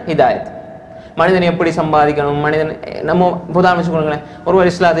தேடுவதற்கான ஹிதாயத். மனிதன் எப்படி சம்பாதிக்கணும், மனிதன் நம்ம உதாரணம் வச்சுக்கோங்களேன், ஒருவர்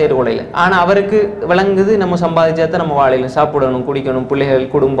இஸ்லாத்தை ஏற்றுக்கொள்ள, ஆனா அவருக்கு விளங்குது நம்ம சம்பாதிச்சாதான் நம்ம வாழையில சாப்பிடணும், குடிக்கணும், பிள்ளைகள்,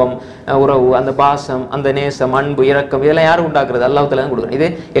 குடும்பம், உறவு, அந்த பாசம், அந்த நேசம், அன்பு, இரக்கம், இதெல்லாம் யாரும் உண்டாக்குறது, அல்லாஹ் தஆலா தான் கொடுக்குறேன். இது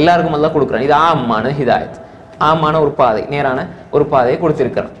எல்லாருக்கும் அல்லாஹ் கொடுக்குறான். இது ஆமான ஹிதாயத், ஆமான ஒரு பாதை, நேரான ஒரு பாதையை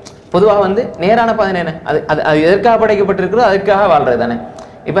கொடுத்திருக்கிறான். பொதுவாக வந்து நேரான பாதை என்ன, அது எதற்காக படைக்கப்பட்டிருக்கிறோ அதுக்காக வாழ்றது தானே.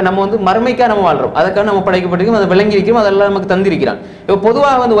 இப்ப நம்ம வந்து மறுமைக்காக நம்ம வாழ்றோம், அதுக்காக நம்ம படைக்கப்பட்டிருக்கோம், அதை விளங்கி இருக்கிறோம், அதெல்லாம் நமக்கு தந்திருக்கிறான். இப்போ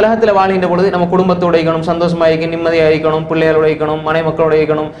பொதுவாக வந்து உலகத்துல வாழ்கின்ற பொழுது நம்ம குடும்பத்தோட இருக்கணும், சந்தோஷமா இருக்கணும், நிம்மதியா இருக்கணும், பிள்ளைகளோட இருக்கணும், மனை மக்களோட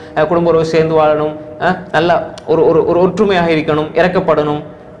இருக்கணும், குடும்ப உறவு சேர்ந்து வாழணும், நல்லா ஒரு ஒற்றுமையாக இருக்கணும், இறக்கப்படணும்.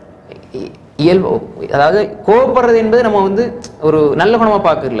 இயல்பு, அதாவது கோபப்படுறது என்பது நம்ம வந்து ஒரு நல்ல குணமா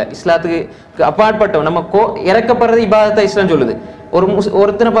பார்க்கல. இஸ்லாத்துக்கு அப்பாற்பட்டோம். நம்ம இறக்கப்படுறது இபாதத்தை இஸ்லாம் சொல்லுது.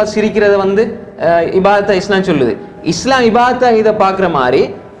 ஒருத்தனை பார்த்து சிரிக்கிறத வந்து இபாதத்தை இஸ்லாம் சொல்லுது. இஸ்லாம் இபாதத்தை இதை பார்க்குற மாதிரி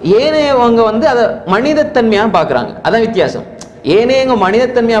ஏனையவங்க வந்து அதை மனிதத்தன்மையாக பார்க்குறாங்க. அதான் வித்தியாசம். ஏனையவங்க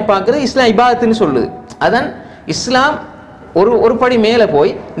மனிதத்தன்மையாக பார்க்குறது இஸ்லாம் இபாதத்துன்னு சொல்லுது. அதான் இஸ்லாம் ஒரு படி மேலே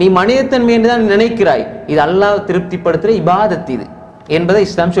போய் நீ மனிதத்தன்மை என்று தான் நினைக்கிறாய், இது அல்லாஹ் திருப்திப்படுத்துகிற இபாதத் இது என்பதை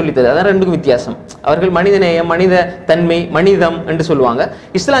இஸ்லாம் சொல்லித்தது. அதான் ரெண்டுக்கும் வித்தியாசம். அவர்கள் மனிதநேயம், மனித தன்மை, மனிதம் என்று சொல்லுவாங்க.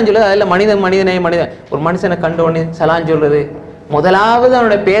 இஸ்லாம் சொல்லுது அதில் மனிதநேயம், ஒரு மனுஷனை கண்ட உடனே சலான் சொல்றது, முதலாவது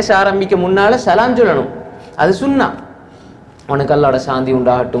அவனோட பேச ஆரம்பிக்க முன்னால சலான் சொல்லணும், அது சுன்னா. அவனுக்கு அல்லாஹ்வோட சாந்தி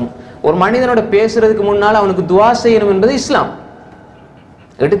உண்டாகட்டும். ஒரு மனிதனோட பேசுறதுக்கு முன்னால அவனுக்கு துவா செய்யணும் என்பது இஸ்லாம்.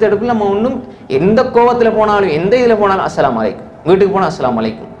 எடுத்தெடுப்புல நம்ம ஒன்றும் எந்த கோவத்துல போனாலும் எந்த இதுல போனாலும் அஸ்ஸலாமு அலைக்கும், வீட்டுக்கு போனால் அஸ்ஸலாமு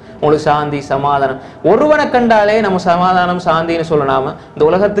அலைக்கும், உங்களுக்கு சாந்தி சமாதானம். ஒருவனை கண்டாலே நம்ம சமாதானம் சாந்தின்னு சொல்லலாம இந்த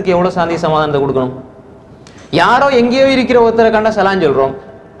உலகத்துக்கு எவ்வளவு சாந்தி சமாதானத்தை கொடுக்கணும்? யாரோ எங்கேயோ இருக்கிற ஒருத்தரை கண்டா சலான் சொல்றோம்,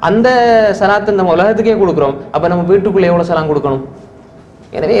 அந்த சலாத்தை நம்ம உலகத்துக்கே கொடுக்குறோம். அப்ப நம்ம வீட்டுக்குள்ள எவ்வளவு சலான் கொடுக்கணும்?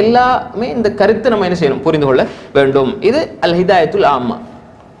 எனவே எல்லாமே இந்த கருத்தை நம்ம என்ன செய்யணும், புரிந்து கொள்ள வேண்டும். இது அல் ஹிதாயத்துல் ஆம்மா.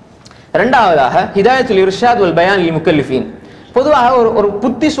 இரண்டாவதாக ஹிதாயத்துல் இர்ஷாத் வல் பயான் லில் முக்கல்லிஃபீன். பொதுவாக ஒரு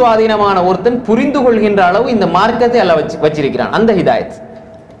புத்தி சுவாதீனமான ஒருத்தன் புரிந்து கொள்கின்ற அளவு இந்த மார்க்கத்தை அல்லாஹ் வச்சிருக்கிறான், அந்த ஹிதாயத்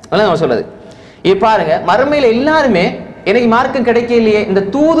நம்ம சொல்றது. இப்ப பாருங்க, மறுமையில எல்லாருமே எனக்கு மார்க்கம் கிடைக்கலையே, இந்த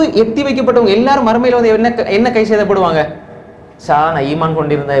தூது எத்தி வைக்கப்பட்டவங்க எல்லாரும் மறுமையில வந்து என்ன கை செய்தப்படுவாங்க? நான் ஈமான்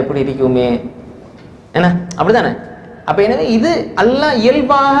கொண்டிருந்தா எப்படி இருக்குமே, என்ன அப்படித்தானே? அப்ப எனவே இது அல்லாஹ்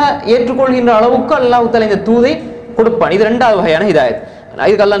இயல்பாக ஏற்றுக்கொள்கின்ற அளவுக்கு அல்லாஹ் தஆலா இந்த தூதை கொடுப்பான். இது இரண்டாவது வகையான ஹிதாயத்.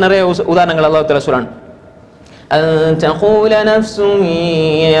 இதுக்கு அல்லாஹ் நிறைய உதாரணங்கள் அல்லாஹ் தஆலா சொல்றான். تقول نفس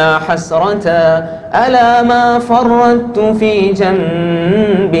يا حسرة على ما فرطت في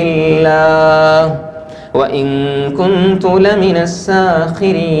جنب الله وإن كنت لمن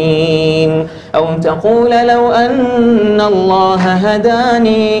الساخرين أو تقول لو أن الله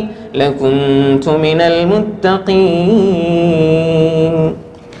هداني لكنت من المتقين.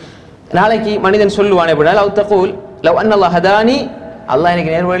 நாளைக்கு மனிதன் சொல்லுவானே அப்படின்னா லவ் தகூல் லவ் அன்னல்லாஹ் ஹதானி, அல்லாஹ்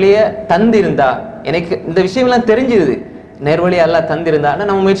எனக்கு நேர்வழியை தந்திருந்தா, எனக்கு இந்த விஷயம்லாம் தெரிஞ்சிருது, நேர்வழியை அல்லாஹ் தந்திருந்தா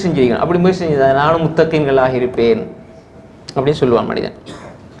நம்ம முயற்சி செஞ்சிருக்கணும், அப்படி முயற்சி செஞ்சதா நானும் முத்தகீன்களாக இருப்பேன் அப்படின்னு சொல்லுவான் மனிதன்.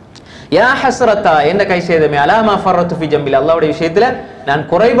 யா ஹஸ்ரத்தா, என்ன கை செய்தமே, அலாமா ஃபர்ரத்து ஃபி ஜம்பில், அல்லாஹ்வுடைய விஷயத்துல நான்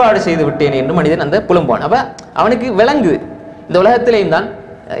குறைபாடு செய்து விட்டேன் என்று மனிதன் அந்த புலம்புவான். அப்ப அவனுக்கு விளங்குது இந்த உலகத்திலேயும் தான்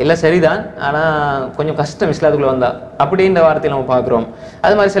இல்லை சரிதான், ஆனால் கொஞ்சம் கஷ்டம் இஸ்லாத்துக்குள்ள வந்தா அப்படின்ற வார்த்தையை நம்ம பார்க்குறோம்.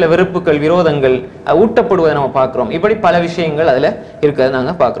 அது மாதிரி சில வெறுப்புகள் விரோதங்கள் ஊட்டப்படுவதை நம்ம பார்க்குறோம். இப்படி பல விஷயங்கள் அதில் இருக்கிறத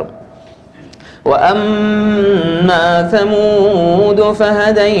நாங்கள் பார்க்குறோம். وَأَمَّا ثَمُودُ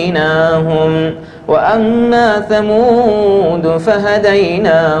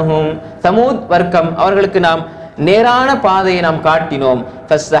فَهَدَيْنَاهُمْ ثمூத் வர்க்கம் அவர்களுக்கு நாம் நேரான பாதையை நாம் காட்டினோம்.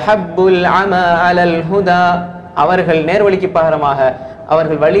 فَاسْتَحَبُّوا الْعَمَى عَلَى الْهُدَى, அவர்கள் நேர்வழிக்கு பகரமாக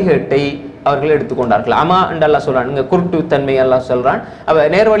அவர்கள் வழிகேட்டை அவர்கள் எடுத்துக்கொண்டார்கள். அமா என்று அல்லாஹ் சொல்றான், இங்க குருட்டு தன்மை அல்லாஹ் சொல்றான். அப்ப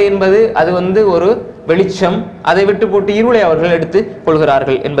நேர்வழி என்பது அது ஒரு வெளிச்சம், அதை விட்டு போட்டு இருளை அவர்கள் எடுத்து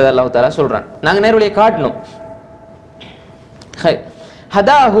கொள்கிறார்கள் என்பதை அல்லாஹ் தஆலா சொல்றான். நாங்க நேர்வழியை காட்டணும்.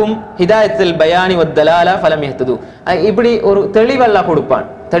 ஹதாஹும் ஹிதாயத்துல் பயானி வத்தலாலா ஃபலம் யஹ்தது, இப்படி ஒரு தெளிவு அல்லாஹ் கொடுப்பான்,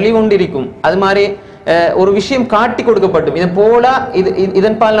 தெளிவுண்டு இருக்கும். அது மாதிரி ஒரு விஷயம் காட்டி கொடுக்கப்பட்டும், இதை போலா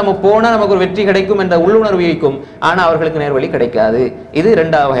இதன் பால் நம்ம போனா நமக்கு ஒரு வெற்றி கிடைக்கும் என்ற உள்ளுணர்வு இருக்கும், ஆனா அவர்களுக்கு நேர்வழி கிடைக்காது. இது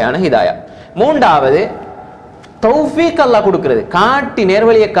இரண்டாவது வகையான ஹிதாயா. மூன்றாவது தௌஃபீக் அல்லாஹ் கொடுக்கிறது, காட்டி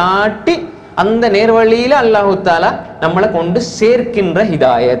நேர்வழியை காட்டி அந்த நேர்வழியில அல்லாஹு தஆலா நம்மளை கொண்டு சேர்க்கின்ற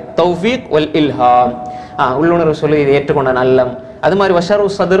ஹிதாயத், தௌஃபீக் வல் இல்ஹாம். உள்ளுணர்வு சொல்லி இதை ஏற்றுக்கொண்ட நல்லம். அது மாதிரி வஷரு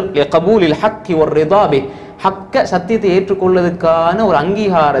சதுர் லிகபூலில் ஹக்கி வர்ரிதா பி, ஹக்க சத்தியத்தை ஏற்றுக்கொள்வதற்கான ஒரு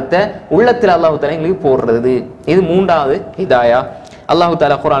அங்கீகாரத்தை உள்ளத்தில் அல்லாஹ் தஆலா எங்களுக்கு போடுறது. இது மூன்றாவது ஹிதாயா. அல்லாஹ்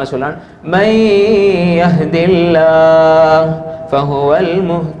தஆலா குர்ஆன்ல சொல்றான், மை யஹ்தில்லாஹ் ஃபஹுவல்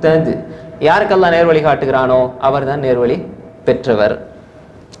முஹ்தத், யாருக்கு அல்லாஹ் நேர்வழி காட்டுகிறானோ அவர்தான் நேர்வழி பெற்றவர்.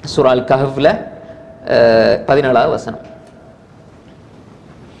 சூரா அல் கஹ்ஃப்ல 14வது வசனம்.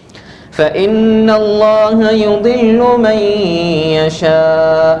 فإن الله يضل من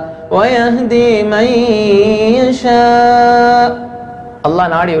يشاء ويهدي من يشاء, அல்லாஹ்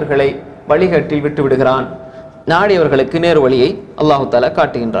நாடியவர்களை வழிகாட்டில் விட்டு விடுகிறான், நாடியவர்களுக்கு நேர் வழியை அல்லாஹ் தஆலா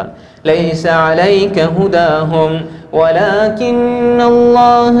காட்டுகின்றான். லைஸ அலைக ஹுதாஹும் வலக்கின்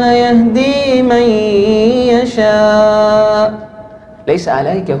அல்லாஹ் யஹ்தி மன் யஷா. லைஸ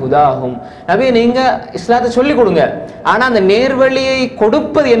அலைக ஹுதாஹும், நபி நீங்க இஸ்லாத்தை சொல்லி கொடுங்க, ஆனா அந்த நேர்வழியை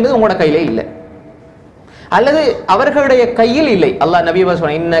கொடுப்பது என்பது உங்களோட கையில இல்லை, அல்லது அவர்களுடைய கையில் இல்லை. அல்லாஹ் நபியை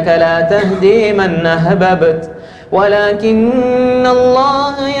சொல்றான், இன்னக லா தஹ்தி மன் அஹ்பப்த் வலக்கின்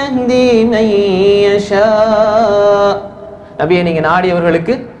அல்லாஹ் யஹ்தி மன் யஷா. நபியை நீங்க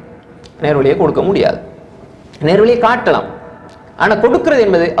நாடியவர்களுக்கு நேர்வழியை கொடுக்க முடியாது, நேர்வழியை காட்டலாம், ஆனா கொடுக்கிறது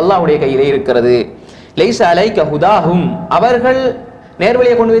என்பது அல்லாஹ்வுடைய கையிலே இருக்கிறது. லைஸ அலைக ஹுதாஹும், அவர்கள்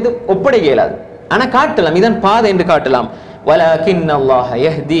நேர்வழியை கொண்டு வைத்து ஒப்படைக்க இயலாது, ஆனா காட்டலாம், இதன் பாதை என்று காட்டலாம். வலக்கின் அல்லாஹ்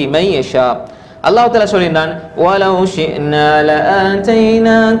யஹ்தி மன் யஷா. அல்லாஹ் தஆலா சொல்கிறான், வலௌ ஷி'னா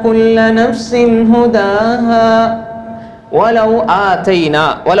லஆதைனா குல்ல நஃப்ஸின் ஹுதாஹா வலௌ ஆதைனா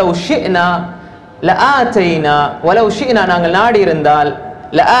வலௌ ஷி'னா லஆதைனா, வலௌ ஷி'னா நாங்கள் நாடி இருந்தால்,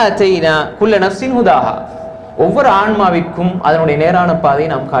 லஆதைனா குல்ல நஃப்ஸின் ஹுதாஹா ஒவ்வொரு ஆன்மாவிற்கும் அதனுடைய நேரான பாதையை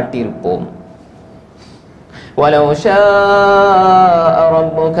நாம் காட்டியிருப்போம். وَلَوْ شَاءَ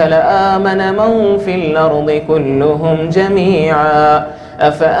رَبُّكَ لَآمَنَ مَنْ فِي الْأَرْضِ كُلُّهُمْ جَمِيعًا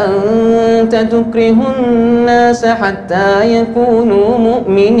أفأنت تكره الناس حتى يكونوا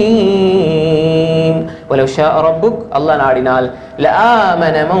مؤمنين ولو شاء ربك الله நாடினால்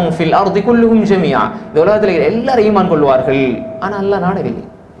لآمن من في الأرض كلهم جميعا இந்த உலகத்தில் எல்லாரும் ஈமான் கொள்வார்கள். ஆனால் அல்லாஹ் நாடவில்லை.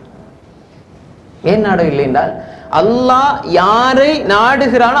 ஏன் நாடவில்லை என்றால் அல்லாஹ் யாரை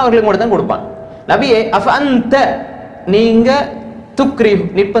நாடுகிறானோ அவர்களுக்கு மட்டும் தான் கொடுப்பான். நபியே அஃஅன்த நீங்க துக்ரி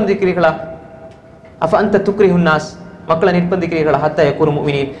நிர்பந்திக்கிறீர்களா? அஃஅன்த துக்ரிஹுன் நாஸ் மக்களை நிர்பந்திக்கிறீர்களா? ஹத்தா யகூனு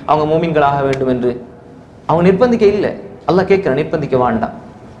முஃமினீன் அவங்க மூமின்களாக வேண்டும் என்று அவங்க நிர்பந்திக்க இல்லை. அல்லாஹ் கேட்கிறான், நிர்பந்திக்க வேண்டாம்.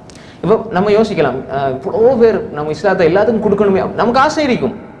 இப்போ நம்ம யோசிக்கலாம், இவ்வளோ பேர் நம்ம இஸ்லாத்தை எல்லாத்துக்கும் கொடுக்கணுமே, நமக்கு ஆசை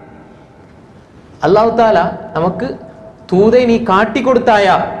இருக்கும். அல்லாஹ் தாலா நமக்கு தூதை நீ காட்டி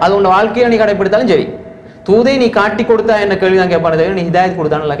கொடுத்தாயா, அது உன் வாழ்க்கையை நீ கடைப்பிடித்தாலும் சரி, தூதை நீ காட்டி கொடுத்தா என்ன கேள்வி தான் கேட்பானே தவிர நீ ஹிதாயத்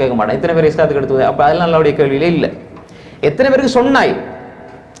கொடுத்தான்னு நல்லா கேட்க மாட்டான். எத்தனை பேர் இஸ்லாத்துக்கு எடுத்து அப்போ அதெல்லாம் அல்லாவுடைய கேள்வியிலே இல்லை. எத்தனை பேருக்கு சொன்னாய்,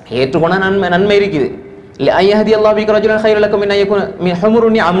 ஏற்றுக்கொண்டா நன்மை இருக்குது. ஐயஹதி அல்லாஹ் பிக ரஜுலன் கைரன் லக மின் அய்யகுன மின்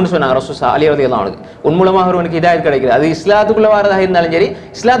ஹுமுருன் நிஅம்னு சொன்னாங்க ரசூலுல்லாஹி அலைஹி ரலியல்லாஹு அன்ஹு. உன் மூலமாக ஒருவனுக்கு ஹிதாயத் கிடைக்குது, அது இஸ்லாத்துக்குள்ள வரதாக இருந்தாலும் சரி,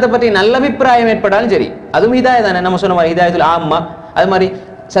 இஸ்லாத்தை பற்றி நல்ல அபிப்பிராயம் ஏற்பட்டாலும் சரி, அதுவும் ஹிதாயத் தானே. நம்ம சொன்ன மாதிரி ஹிதாயத்துல் ஆம்மா, அது மாதிரி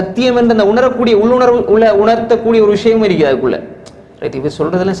சத்தியம் என்ற அந்த உணரக்கூடிய உள்ளுணர்வு உணர்த்தக்கூடிய ஒரு விஷயமும் இருக்குது அதுக்குள்ள. ரைட், இப்போ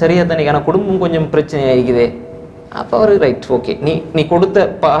சொல்றதெல்லாம் சரியா தானே, ஆனால் குடும்பம் கொஞ்சம் பிரச்சனையாக இருக்குதே, அப்போ அவர் ரைட் ஓகே நீ கொடுத்த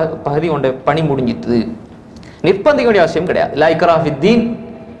பகுதி உண்ட பணி முடிஞ்சிட்டு நிர்பந்திக்க வேண்டிய அவசியம் கிடையாது. லா இக்ராஹ ஃபித்தீன்,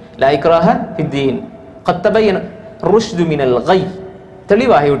 லா இக்ராஹ ஃபித்தீன் கத் தபையன ருஷ்து மினல் கை,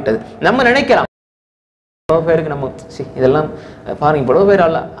 தெளிவாகிவிட்டது. நம்ம நினைக்கலாம் எவ்வளோ பேருக்கு நம்ம இதெல்லாம் பாருங்க இவ்வளோ பேர்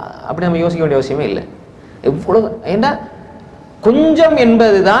அல்ல, அப்படி நம்ம யோசிக்க வேண்டிய அவசியமே இல்லை. எவ்வளோ ஏன்னா கொஞ்சம்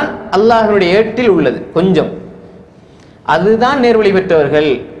என்பதுதான் அல்லாஹ்வுடைய ஏட்டில் உள்ளது. கொஞ்சம் அதுதான் நேர்வழி பெற்றவர்கள்.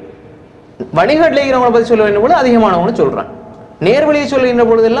 வழிகாட்டில் இருக்கிறவங்களை பற்றி சொல்ல வேண்டும் போது அதிகமானவங்க சொல்றான். நேர்வழியை சொல்கின்ற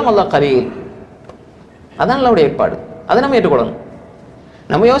பொழுதெல்லாம் அல்லாஹ் கலீல், அதான் அல்லாஹ்வுடைய ஏற்பாடு. அதை நம்ம ஏற்றுக்கொள்ளணும்.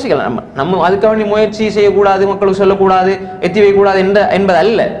 நம்ம யோசிக்கலாம், நம்ம அதுக்காக வேண்டி முயற்சி செய்யக்கூடாது, மக்களுக்கு சொல்லக்கூடாது, எத்தி வைக்கக்கூடாது என்பது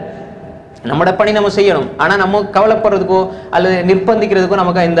அல்ல. நம்மட பணி நம்ம செய்யணும். ஆனா நம்ம கவலைப்படுறதுக்கோ அல்லது நிர்பந்திக்கிறதுக்கோ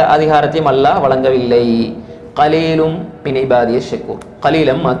நமக்கு இந்த அதிகாரத்தையும் அல்லாஹ் வழங்கவில்லை. கலீலும் மின் இபாதிய ஷக்கூர்,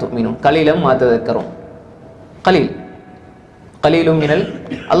 கலீலம் மா துமினூன், கலீலம் மா ததக்கரும். கலீல் கலீலும் மினல்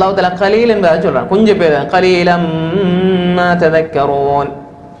அல்லாஹ் தஆலா கலீல் என்பதை சொல்றான், கொஞ்சம் பேர் தான். கலீலம் மா ததக்கரூன்,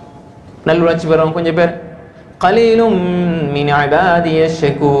 நல்லுணர்ச்சி பெறும் கொஞ்சம் பேர். கலீலும் மின் இபாதிய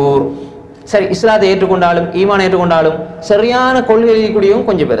ஷக்கூர். சரி, இஸ்லாத்தை ஏற்றுக்கொண்டாலும் ஈமானை ஏற்றுக்கொண்டாலும் சரியான கொள்கை கூடியவும்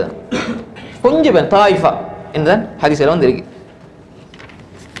கொஞ்சம் பேர் தான். கொஞ்சம் பேர் தாயிஃபா என்ற ஹதீஸில் வந்து இருக்கு.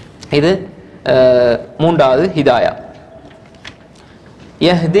 இது மூன்றாவது ஹிதாயா.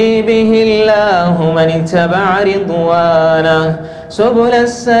 يهدي به الله من اتبع رضوانه سبل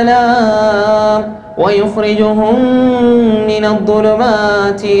السلام ويخرجهم من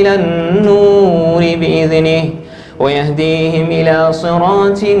الظلمات إلى النور بإذنه ويهديهم إلى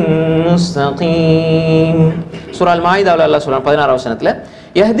صراط مستقيم. سورة المائدة الله سبحانه 16 வசனத்துல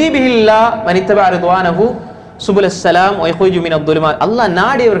يهدي به الله من اتبع رضوانه سبل السلام ويخرج من الظلمات, அல்லாஹ்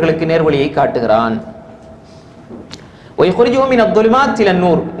நாடியவர்களுக்கு நேர்வழியை காட்டுகிறான்.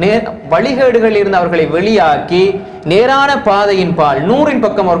 வழிகேடுகளில் இருந்து அவர்களை வெளியாக்கி நேரான பாதையின் பால் நூறின்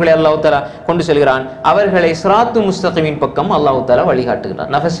பக்கம் அவர்களை அல்லாஹ் தஆலா கொண்டு செல்கிறான். அவர்களை சிராத்து முஸ்தகீமின் பக்கம் அல்லாஹ் தஆலா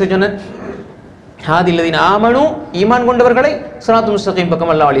வழிகாட்டுகிறான். ஹாதில்லதீன ஆமனு, ஈமான் கொண்டவர்களை சிராத்து முஸ்தகீம்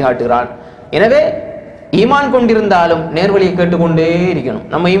பக்கம் அல்லாஹ் வழிகாட்டுகிறான். எனவே ஈமான் கொண்டிருந்தாலும் நேர்வழியை கேட்டுக்கொண்டே இருக்கணும்.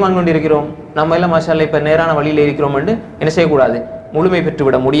 நம்ம ஈமான் கொண்டிருக்கிறோம், நம்ம எல்லாம் மாஷா அல்லாஹ் இப்ப நேரான வழியில் இருக்கிறோம் என்று என்ன செய்யக்கூடாது, முழுமை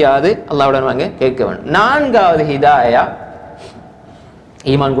பெற்றுவிட முடியாது. அல்லாஹ்வுடன் வாங்க கேட்க வேண்டும். நான்காவது ஹிதாயா,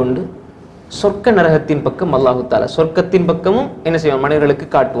 ஈமான் கொண்டு சொர்க்க நரகத்தின் பக்கம் அல்லாஹு தஆலா சொர்க்கத்தின் பக்கமும் என்ன செய்வான், மனிதர்களுக்கு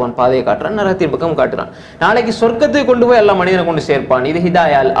காட்டுவான், பாதையை காட்டுறான், நரகத்தின் பக்கம் காட்டுறான். நாளைக்கு சொர்க்கத்தை கொண்டு போய் எல்லா மனிதனை கொண்டு சேர்ப்பான். இது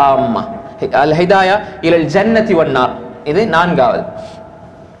ஹிதாயா அல் ஆம்மா, அல் ஹிதாயா இலல் ஜன்னதி வன்னார். இது நான்காவது.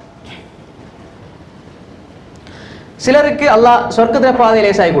 சிலருக்கு அல்லாஹ் சொர்க்கத்தில பாதை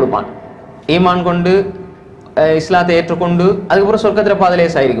லேசாகி கொடுப்பான். ஈமான் கொண்டு இஸ்லாத்தை ஏற்றுக்கொண்டு அதுக்கப்புறம் சொர்க்கத்தில பாதை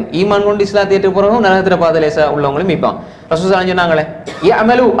லேசாக இருக்கும். ஈமான் கொண்டு இஸ்லாத்தை ஏற்ற பிறகும் நரகத்தில பாதை லேசா உள்ளவங்களும் மீப்பான். ரசூல் ஸல்லல்லாஹு அலைஹி சொன்னாங்களே,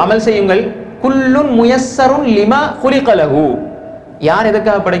 யஅமலு அமல் செய்யுங்கள், குல்லுன் முயஸ்ஸருன் லிமா குலிக லஹு, யார்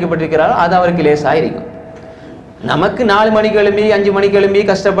எதற்காக படைக்கப்பட்டிருக்கிறாரோ அது அவருக்கு லேசாக இருக்கும். நமக்கு 4 மணிக்கு எழும்பி 5 மணிக்கு எழும்பி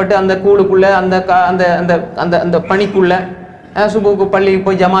கஷ்டப்பட்டு அந்த கூடுக்குள்ள அந்த அந்த அந்த அந்த அந்த பணிக்குள்ள சுபுக்கு பள்ளிக்கு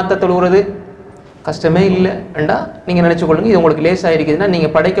போய் ஜமாத்தை தொழுகிறது கஷ்டமே இல்லைண்டா நீங்க நினைச்சு கொள்ளுங்க, இது உங்களுக்கு லேசாக இருக்குதுன்னா நீங்க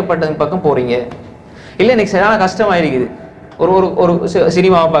படைக்கப்பட்டதன் பக்கம் போறீங்க. இல்லை எனக்கு சரியான கஷ்டமாக இருக்குது, ஒரு ஒரு ஒரு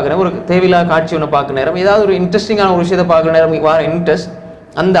சினிமாவை பார்க்குறேன், ஒரு தேவையில்லாத காட்சி ஒன்று பார்க்குற நேரம், ஏதாவது ஒரு இன்ட்ரெஸ்டிங்கான ஒரு விஷயத்தை பார்க்குற நேரம் வர இன்ட்ரெஸ்ட்,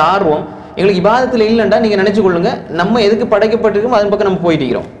 அந்த ஆர்வம் எங்களுக்கு இபாதத்தில் இல்லைண்டா நீங்கள் நினச்சி கொள்ளுங்க, நம்ம எதுக்கு படைக்கப்பட்டிருக்கோம் அதன் பக்கம் நம்ம போயிட்டு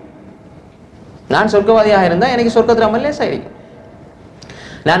இருக்கிறோம். நான் சொர்க்கவாதியாக இருந்தால் எனக்கு சொர்க்கத்தில் அமல் லேசாயிருக்கும்,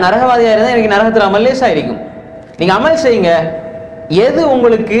 நான் நரகவாதியாக இருந்தால் எனக்கு நரகத்தில் அமல் லேசாயிருக்கும். நீங்கள் அமல் செய்யுங்க, எது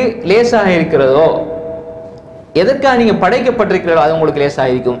உங்களுக்கு லேசாக இருக்கிறதோ எதற்காக நீங்க படைக்கப்பட்டிருக்கிறீர்களோ அது உங்களுக்கு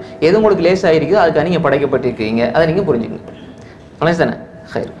லேசாயிருக்கும். எது உங்களுக்கு லேசாயிருக்குதோ அதுக்காக நீங்க படைக்கப்பட்டிருக்கீங்க. அதை நீங்க புரிஞ்சுக்கணும். தானே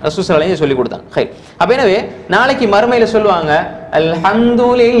ரசூல் ஸல்லல்லாஹு அலைஹி சொல்லி கொடுத்தாங்க. அப்ப எனவே நாளைக்கு மறுமையில சொல்லுவாங்க,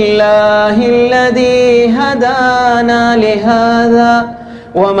 அல்ஹம்துலில்லாஹில்லதீ ஹதானா லிஹாதா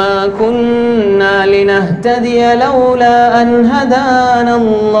வமா குன்னா லினஹ்ததிய லௌலா அன்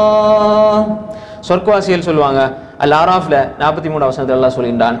ஹதானல்லாஹ். சொர்க்கவாசிகள் சொல்லுவாங்க, அல் ஆராஃப்ல 43 வசனத்தில் அல்லாஹ்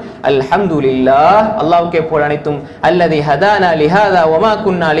சொல்கின்றான், அல்ஹம்துலில்லாஹ் அல்லாஹ்வுக்கே புகழ் அனைத்தும், அல்லதி ஹதானா லிஹாதா வமா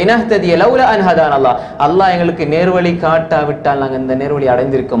குன்னா லினஹ்ததிய லௌலா அன் ஹதானல்லாஹ் அல்லாஹ் எங்களுக்கு நேர்வழி காட்டாவிட்டால் நாங்கள் இந்த நேர்வழி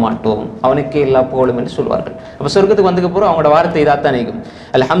அடைந்திருக்க மாட்டோம், அவனுக்கே எல்லா புகழும் என்று சொல்வார்கள். அப்ப சொர்க்கத்துக்கு வந்துக்கு போறோம் அவங்களோட வார்த்தை இதாத்தான் இருக்கும்,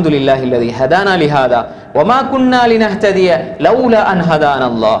 அல்ஹம்துலில்லாஹி அல்லதி ஹதானா லிஹாதா வமா குன்னா லினஹ்ததிய லௌலா அன்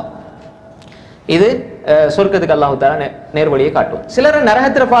ஹதானல்லாஹ். இது சொர்க்கத்துக்கு அல்லாஹ் தஆலா நேர்வழியை காட்டுவான். சிலர்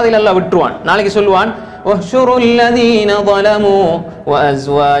நரகத்திர பாதையில் அல்லாஹ் விட்டுருவான். நாளைக்கு சொல்லுவான், வஹ்ஷுரு அல்லதீன ஸலமு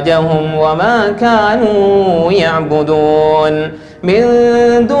வஅஸ்வாஜஹும் வமா கானூ யஅபுதூன் மின்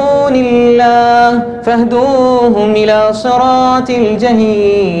தூனில்லாஹ் ஃபஹ்தூஹும் இலா ஸிராத்தில்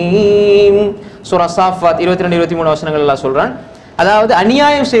ஜஹீம். சூரா சாஃபாத் 22-23 வசனங்கள் அல்லாஹ் சொல்றான். அதாவது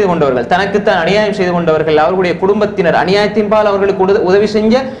அநியாயம் செய்து கொண்டவர்கள், தனக்குத்தான் அநியாயம் செய்து கொண்டவர்கள், அவர்களுடைய குடும்பத்தினர், அநியாயத்தின்பால் அவர்களுக்கு உதவி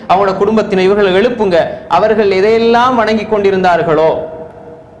செஞ்ச அவங்களோட குடும்பத்தினர், இவர்களை எழுப்புங்க. அவர்கள் எதையெல்லாம் வணங்கி கொண்டிருந்தார்களோ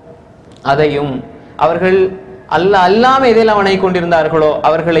அதையும், அவர்கள் அல்லாம எதையெல்லாம் வணங்கி கொண்டிருந்தார்களோ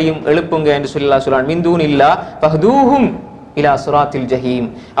அவர்களையும் எழுப்புங்க என்று சொல்லி அல்லாஹ் சொல்றான். மின் தூனில்லாஹ் ஃபஹ்தூஹும் இலா ஸிராத்தில் ஜஹீம்,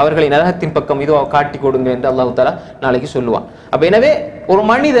 அவர்களை நரகத்தின் பக்கம் இதோ காட்டி கொடுங்க என்று அல்லாஹ் தஆலா நாளைக்கு சொல்லுவான். அப்ப எனவே ஒரு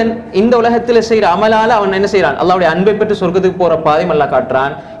மனிதன் இந்த உலகத்துல செய்யற அமலால அவன் என்ன செய்யறான், அல்லாஹ்வுடைய அன்பை பெற்று சொர்க்கத்துக்கு போற பாதையும் அல்லாஹ்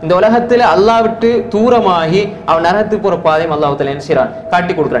காட்டுறான். இந்த உலகத்துல அல்லாஹ் விட்டு தூரமாகி அவன் நரகத்துக்கு போற பாதையும் அல்லாஹ் தஆலா என்ன செய்யறான்,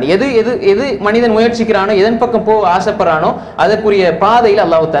 காட்டி கொடுக்குறான். எது எது எது மனிதன் முயற்சிக்கிறானோ, எதன் பக்கம் போக ஆசைப்படுறானோ அதற்குரிய பாதையில்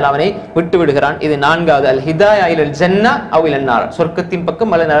அல்லாஹ் தஆலா அவனை விட்டு விடுகிறான். இது 4வது அல் ஹிதாயா இலல் ஜன்னா அவ் இலன் நார், சொர்க்கத்தின்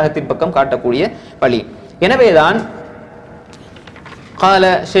பக்கம் அல்லது நரகத்தின் பக்கம் காட்டக்கூடிய வழி. எனவேதான் கால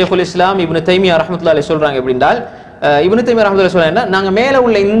ஷேகுல் இஸ்லாம் இப்னு தைமியா ரஹ்மத்துல்லாஹி அலைஹி சொல்றாங்க எப்படின்றால், இப்னு தைமியா ரஹ்மத்துல்லாஹி சொல்றாங்க, நாங்க மேல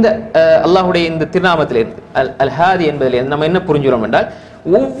உள்ள இந்த அல்லாஹ்வுடைய இந்த திருநாமத்திலிருந்து அல் ஹாதி என்பதிலிருந்து நம்ம என்ன புரிஞ்சுறோம் என்றால்,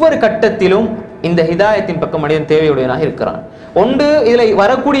 ஒவ்வொரு கட்டத்திலும் இந்த ஹிதாயத்தின் பக்கம் மனிதன் தேவையுடையவனாக இருக்கிறான். ஒன்று இதுல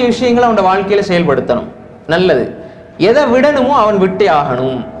வரக்கூடிய விஷயங்களை அவனோட வாழ்க்கையில செயல்படுத்தணும், நல்லது. எதை விடணுமோ அவன் விட்டே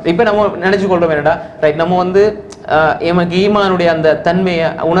ஆகணும். இப்ப நம்ம நினைச்சு கொள்றோம் என்னடா, ரைட், நம்ம எமக்கு ஈமானுடைய அந்த தன்மையை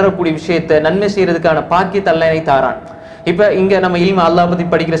உணரக்கூடிய விஷயத்தை நன்மை செய்யறதுக்கான பாக்கியத்தை அல்லாஹ் எனக்கு தாரான். இப்ப இங்க நம்ம இல்ம அல்லாஹ் பத்தி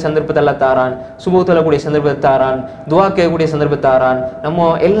படிக்கிற சந்தர்ப்பத்தை அல்லாஹ் தாரான், சுபஹ் சொல்லக்கூடிய சந்தர்ப்பத்தை தாரான், துஆ கேட்கக்கூடிய சந்தர்ப்பத்தை தாரான், நம்ம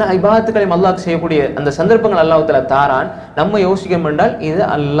எல்லா இபாதத்துகளையும் அல்லாஹ் செய்யக்கூடிய அந்த சந்தர்ப்பங்கள் அல்லாஹ் தஆலா தாரான். நம்ம யோசிக்கணும் என்றால் இது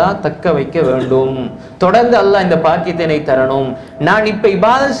அல்லாஹ் தக்க வைக்க வேண்டும், தொடர்ந்து அல்லாஹ் இந்த பாக்கியத்தை எனக்கு தரணும். நான் இப்ப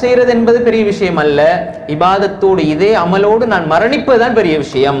இபாதத் செய்யறது என்பது பெரிய விஷயம் அல்ல, இபாதத்தோடு இதே அமலோடு நான் மரணிப்பதுதான் பெரிய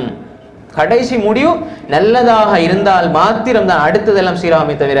விஷயம். கடைசி முடிவு நல்லதாக இருந்தால் மாத்திரம் தான் அடுத்ததெல்லாம்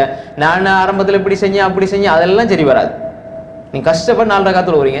சீராமே தவிர நான் ஆரம்பத்தில் இப்படி செஞ்சேன் அப்படி செஞ்சேன் அதெல்லாம் சரி வராது. நீங்க கஷ்டப்பட்டு 4 ரக்காத்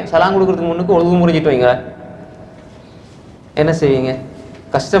தொழுவீங்க, சலாம் கொடுக்கறதுக்கு முன்னுக்கு ஒழுங்கு முறிஞ்சிட்டு வைங்க, என்ன செய்வீங்க?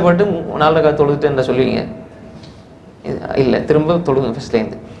 கஷ்டப்பட்டு 4 ரக்காத் தொழுதுட்டு என்ன சொல்லுவீங்க? இல்ல, திரும்ப தொழுங்க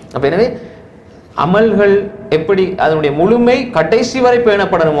ஃபர்ஸ்ட்லேருந்து. அப்ப எனவே அமல்கள் எப்படி அதனுடைய முழுமை கடைசி வரை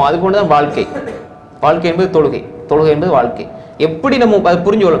பேணப்படணுமோ அது கொண்டுதான் வாழ்க்கை. வாழ்க்கை என்பது தொழுகை, தொழுகை என்பது வாழ்க்கை. எப்படி நம்ம அதை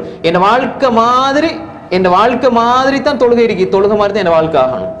புரிஞ்சுக்கணும், என் வாழ்க்கை மாதிரி தான் தொழுகை இருக்கு, தொழுகை மாதிரி தான் என் வாழ்க்கை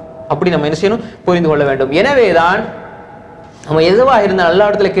ஆகணும். அப்படி நம்ம என்ன செய்யணும், புரிந்து கொள்ள வேண்டும். எனவேதான் நம்ம எதுவாக இருந்தால் எல்லா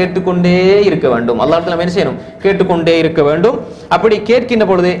இடத்துல கேட்டுக்கொண்டே இருக்க வேண்டும். எல்லா இடத்துல நம்ம என்ன செய்யணும், கேட்டுக்கொண்டே இருக்க வேண்டும். அப்படி கேட்கின்ற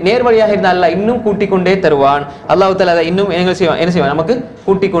பொழுது நேர்வழியாக இருந்தால் அல்லாஹ் இன்னும் கூட்டிக் கொண்டே தருவான். அல்லாஹ் தஆலா அதை இன்னும் என்ன செய்வான், நமக்கு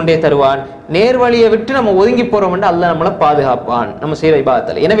கூட்டிக் கொண்டே தருவான். நேர்வழியை விட்டு நம்ம ஒதுங்கி போறோம் என்று அல்லாஹ் நம்மளை பாதுகாப்பான் நம்ம செய்கிற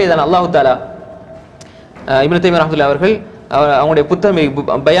இபாதத்தில். எனவேதான் அல்லாஹ் தஆலா இப்னு தைமியா ரஹ்மத்துல்லாஹி அவர்கள் அவங்களுடைய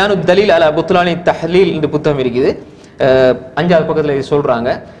புத்தகம் பயானு தலீல் அலா புத்லானி தஹ்லீல் இந்த புத்தகம் இருக்குது, 5வது பக்கத்துல சொல்றாங்க.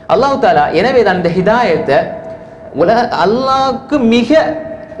 அல்லாஹ் தஆலா எனவேதான் இந்த ஹிதாயத்தை அல்லாஹ்க்கு மிக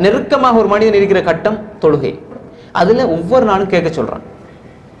நெருக்கமாக ஒரு மனிதன் இருக்கிற கட்டம் தொழுகை, அதுல ஒவ்வொரு நாளும் கேட்க சொல்றான்.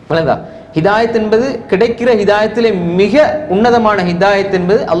 ஹிதாயத் என்பது கிடைக்கிற ஹிதாயத்திலே மிக உன்னதமான ஹிதாயத்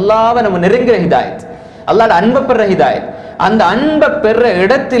என்பது அல்லாஹ்வை நம்ம நெருங்குற ஹிதாயத், அல்லாஹ்வோட அன்பை பெற ஹிதாயத். அந்த அன்பை பெற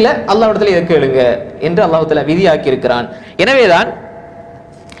இடத்துல அல்லாஹ்விடத்துல இதை கேளுங்க என்று அல்லாஹ் தஆலா விதியாக்கி இருக்கிறான். எனவேதான்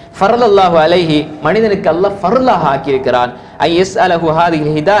ஃபர்லல்லாஹு அலைஹி, மனிதனுக்கு அல்லாஹ் ஃபர்லாக ஆக்கி இருக்கிறான். ஐயஸ்அலஹு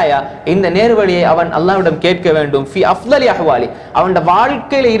ஹாதிஹில் ஹிதாயா, இந்த நேர்வழியை அவன் அல்லாஹ்விடம் கேட்க வேண்டும். ஃபி அஃலலி அஹ்வாலி, அவனோட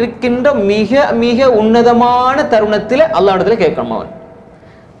வாழ்க்கையில இருக்கின்ற மிக மிக உன்னதமான தருணத்துல அல்லாஹ்விடத்துல கேட்கணும். அவன்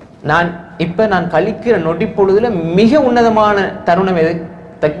நான் கழிக்கிற நொடி பொழுதுல மிக உன்னதமான தருணம் எது?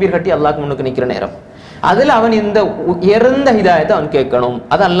 தக்பீர் கட்டி அல்லாஹ்க்கு முன்னுக்கு நிக்கிற நேரம். அதுல அவன் இந்த உயர்ந்த ஹிதாயத்தை அவன் கேட்கணும்.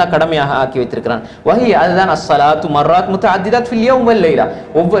 அது அல்லாஹ் கடமையாக ஆக்கி வைத்திருக்கிறான். வஹி அதுதான் அஸ்ஸலாத்து மர்ராத் முத்தஅத்திதாத் ஃபில் யௌம் வல் லைலா.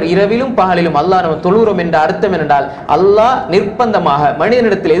 ஒவ்வொரு இரவிலும் பகலிலும் அல்லாஹ் நம்ம தொழுகிறோம் என்ற அர்த்தம் என்னென்றால் அல்லாஹ் நிர்பந்தமாக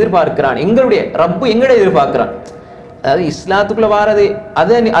மனிதனிடத்தில் எதிர்பார்க்கிறான். எங்களுடைய ரப்பு எங்களை எதிர்பார்க்கிறான். அதாவது இஸ்லாத்துக்குள்ள வாரது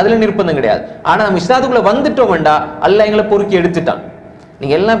அதுல நிர்பந்தம் கிடையாது. ஆனா நம்ம இஸ்லாத்துக்குள்ள வந்துட்டோம்டா அல்லாஹ் எங்களை பொறுக்கி எடுத்துட்டான்.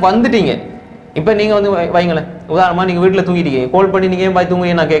 நீங்க எல்லாம் வந்துட்டீங்க. இப்ப நீங்க வந்து வைங்களேன், உதாரணமா நீங்க வீட்டுல தூங்கிட்டீங்க, கால் பண்ணி நீங்க ஏன்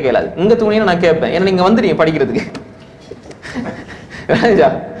தூங்குறீங்க நான் கேட்கலாது, இங்க தூங்குறீங்க நான் கேட்பேன். ஏன்னா நீங்க வந்துட்டீங்க படிக்கிறதுக்கு.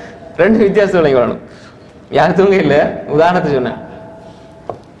 ரெண்டு வித்தியாசம் வரணும். யார் தூங்க இல்ல, உதாரணத்தை சொன்னேன்.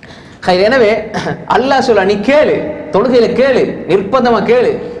 எனவே அல்லாஹ் சொல்ல நீ கேளு, தொழுகையில கேளு, நிர்பந்தமா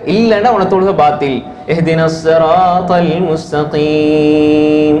கேளு, இல்லைன்னா உன தொழுகை பாத்தில். இஹ்தினஸ் ஸிராத்தல்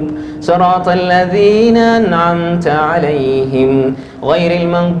முஸ்தகீம் ஸிராத்தல் லதீன அன்அம்த அலைஹிம் கைரில்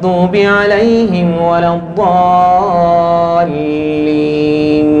மக்தூபி அலைஹிம் வலத்தால்லீன்.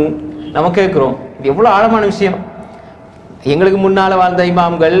 நம்ம கேட்கிறோம், இது எவ்வளவு ஆழமான விஷயம். எங்களுக்கு முன்னால வாழ்ந்த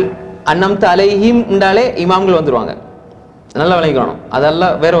இமாம்கள் அன்அம்த அலைஹிம் என்றாலே இமாம்கள் வந்துருவாங்க. நல்லா விளங்கிக்கணும்.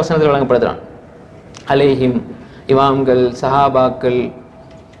 அதெல்லாம் வேற வசனத்தில் வழங்கப்படுத்துறான். அலைஹிம் இமாம்கள், சஹாபாக்கள்,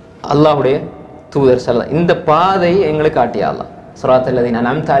 அல்லாஹ்வுடைய தூதர் சல்லா, இந்த பாதை எங்களுக்கு காட்டியா அல்லாஹ். ஸிராத்தல் லதீன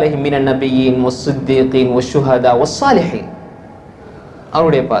அன்அம்த அலைஹிம் மினன் நபிய்யீன் வஸ்ஸித்தீகீன் வஷ்ஷுஹதா வஸ்ஸாலிஹீன்,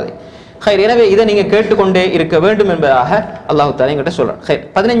 அவருடைய பாதை. ஹைர், எனவே இதை நீங்க கேட்டுக்கொண்டே இருக்க வேண்டும் என்பதாக அல்லாஹ் தஆலா என்கிட்ட சொல்றான். ஹைர்,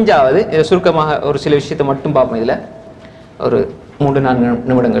 15வது இதை சுருக்கமாக ஒரு சில விஷயத்தை மட்டும் பார்ப்போம். இதுல ஒரு 3-4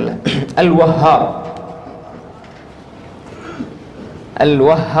 நிமிடங்கள்ல அல் வஹ்ஹாப். அல்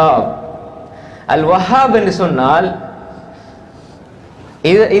வஹ்ஹாப், அல் வஹ்ஹாப் என்று சொன்னால்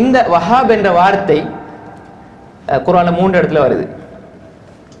இந்த வஹாப் என்ற வார்த்தை குர்ஆன்ல 3 இடத்துல வருது.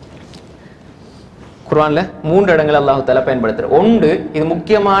 குர்ஆன்ல 3 இடங்கள் அல்லாஹ் தஆலா பயன்படுத்துறார். ஒன்று, இது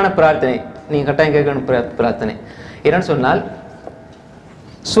முக்கியமான பிரார்த்தனை, நீங்க கட்டாயம் கேட்கணும் பிரார்த்தனை. என்னன்னு சொன்னால்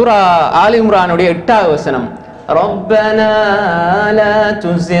சூரா ஆல் இம்ரானுடைய 8வது வசனம், ரப்பனா லா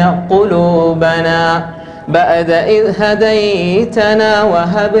துஸிக் குலூபனா بعد إذ هديتنا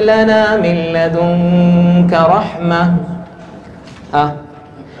وهب لنا من لدنك رحمة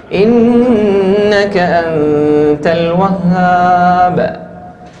إنك أنت الوهاب.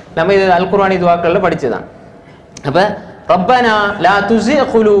 நம்ம இது அல் குர்ஆனி துஆக்கள்ல படிச்சதான். அப்ப ரப்பனா லா துஸிக்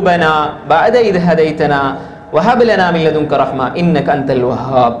குலூபனா بعد إذ هديتنا وهب لنا من لدنك رحمة إنك أنت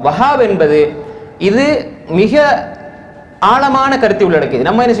الوهاب. வஹாப் என்பது இது மிக ஆழமான கருத்தை உள்ளடக்கியது.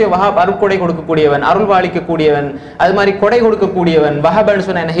 நம்ம என்ன செய்வோம், வஹாப் அருள்கொடை கொடுக்கக்கூடியவன், அருள் பாலிக்கக்கூடியவன், அது மாதிரி கொடை கொடுக்கக்கூடியவன். வஹாப்னு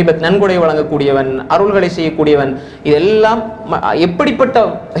சொன்ன ஹிபத், நன்கொடை வழங்கக்கூடியவன், அருள்களை செய்யக்கூடியவன். இதெல்லாம் எப்படிப்பட்ட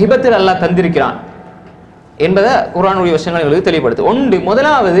ஹிபத்தில் அல்லாஹ் தந்திருக்கிறான் என்பதை குர்ஆனுடைய வசனங்கள் எங்களுக்கு தெளிவுபடுத்து. ஒன்று,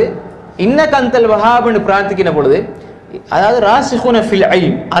 முதலாவது இன்னக அன்தல் வஹாப்னு பிரார்த்திக்கிற பொழுது, அதாவது ராசிகுன ஃபில்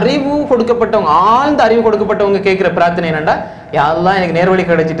இல்ம், அறிவு கொடுக்கப்பட்டவங்க, ஆழ்ந்த அறிவு கொடுக்கப்பட்டவங்க கேட்கிற பிரார்த்தனை என்னன்னா, யா அல்லாஹ் எனக்கு நேர்வழி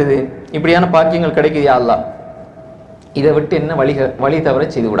கிடைச்சிட்டது, இப்படியான பாக்கியங்கள் கிடைக்குது யா அல்லாஹ், இதை விட்டு என்ன வழி தவற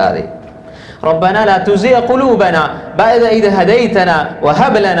செய்து விடாதே. ربنا لا تزغ قلوبنا بعد إذ هديتنا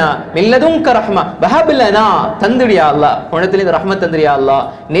وهب لنا من لدنك رحمة. وهب لنا தந்திரி யா அல்லாஹ், உனத்திலே இந்த ரஹ்மத் தந்திரி யா அல்லாஹ்.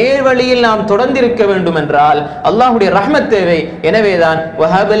 நேர்வழியில் நாம் தொடர்ந்திருக்க வேண்டும் என்றால் அல்லாஹ்வுடைய ரஹ்மத் தேவை. எனவேதான்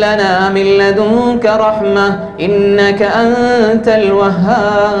وهب لنا من لدنك رحمة إنك أنت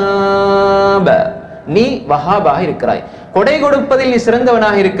الوهاب. நீ வஹாபாக இருக்கிறாய், கொடை கொடுப்பதில் நீ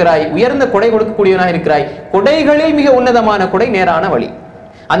சிறந்தவனாக இருக்கிறாய், உயர்ந்த கொடை கொடுக்கக்கூடியவனாக இருக்கிறாய். கொடைகளில் மிக உன்னதமான கொடை நேரான வழி.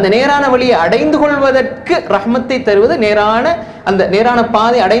 அந்த நேரான வழியை அடைந்து கொள்வதற்கு ரஹ்மத்தை தருவது, அந்த நேரான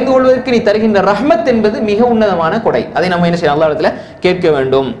பாதை அடைந்து கொள்வதற்கு நீ தருகின்ற ரஹ்மத் என்பது மிக உன்னதமான கொடை. அதை நம்ம என்ன செய்யணும், அல்லாஹ் இடத்துல கேட்க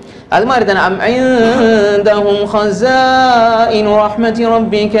வேண்டும். அது மாதிரி தான் அம் இந்தஹும் ஹஸாயினு ரஹ்மத்தி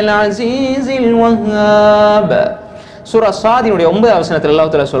ரப்பிக்கல் அஸீஸில் வஹ்ஹாப். சூரா ஸாதினுடைய 9வது வசனத்தில்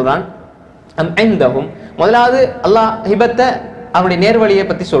அல்லாஹ் தஆலா சொல்றான், அம் இந்தஹும், முதலாவது அல்லாஹ் ஹிபத்தை அவருடைய நேர்வழியை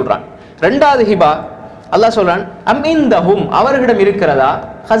பத்தி சொல்றான். ரெண்டாவது ஹிபா அல்லாஹ் சொல்றான், அம் இந்தஹும், அவர்களிடம் இருக்கிறதா,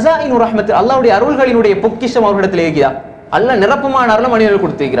 ஹஸாயினு ரஹ்மத், அல்லாஹ்வுடைய அருள்களினுடைய பொக்கிஷம் அவர்களிடத்தில் இருக்குதா. அல்லாஹ் நிரப்பமான அருளை மனிதர்கள்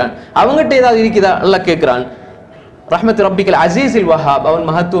கொடுத்திருக்கிறான், அவங்ககிட்ட ஏதாவது இருக்குதா அல்லாஹ் கேட்கிறான். ரஹ்மத் ரப்பிக்கல் அஸீஸில் வஹாப், அவன்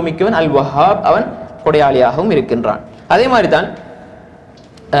மகத்துவமிக்கவன், அல் வஹாப், அவன் கொடையாளியாகவும் இருக்கின்றான். அதே மாதிரி தான்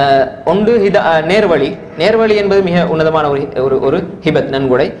ஒன்று நேர்வழி என்பது மிக உன்னதமான ஒரு ஹிபத்,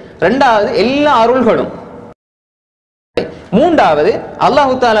 நன்கொடை. ரெண்டாவது எல்லா அருள்களும். மூன்றாவது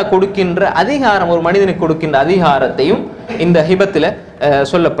அல்லாஹு தஆலா கொடுக்கின்ற அதிகாரம், ஒரு மனிதனுக்கு கொடுக்கின்ற அதிகாரத்தையும் இந்த ஹிபத்துல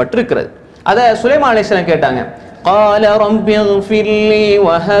சொல்லப்பட்டிருக்கிறது. அத சுலைமான் அலைஹிஸ்ஸலாம் கேட்டாங்க, قال رب اغفر لي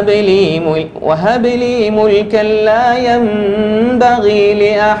وهب لي ملكا لا ينبغي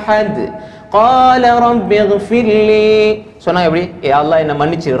لأحد قال رب اغفر لي. சொன்னா எப்படி, ஏ அல்லாஹ் என்னை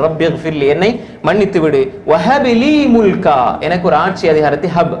மன்னிச்சு, ரப்பி இக்ஃபிர் லி, என்னை மன்னித்து விடு, வஹப் லி முல்கா, எனக்கு ஒரு ஆட்சி அதிகாரத்தை,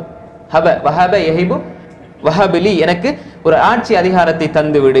 வஹப யஹிபு வஹப் லி, எனக்கு ஒரு ஆட்சி அதிகாரத்தை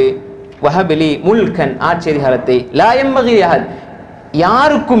தந்து விடு. வஹபிலி முல்கன் ஆட்சி அதிகாரத்தை லா யம்பகி லிஅஹத்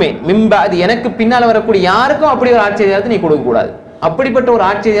யாருக்குமே மிம்பஅதி எனக்கு பின்னால் வரக்கூடிய யாருக்கும் அப்படி ஒரு ஆட்சி அதிகாரத்தை நீ கொடுக்க கூடாது. அப்படிப்பட்ட ஒரு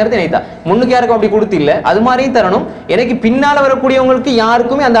ஆட்சி அதிகாரத்தை எனக்கு தான். முன்னுக்கு யாருக்கும் அப்படி கொடுத்தில்ல, அது மாதிரியும் தரணும். எனக்கு பின்னால வரக்கூடியவங்களுக்கு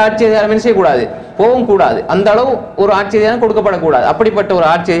யாருக்குமே அந்த ஆட்சி அதிகாரம் என்ன செய்யக்கூடாது, போகவும் கூடாது. அந்த அளவு ஒரு ஆட்சி அதிகாரம் கொடுக்கப்படக்கூடாது. அப்படிப்பட்ட ஒரு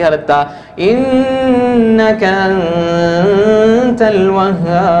ஆட்சி அதிகாரத்தா இன்னக அன்தல்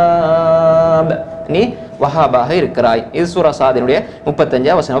வஹ்ஹாப் நீ வஹாபாக இருக்கிறாய். இது சூரா சாதினுடைய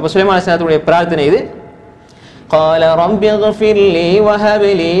 35வது வசனம். அப்ப சுலைமான் அலைஹிஸ்ஸலாத்துடைய பிரார்த்தனை இது. قال رب اغفر لي وهب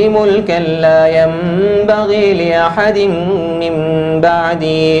لي ملكا لا ينبغي لأحد من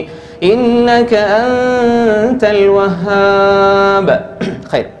بعدي إنك أنت الوهاب.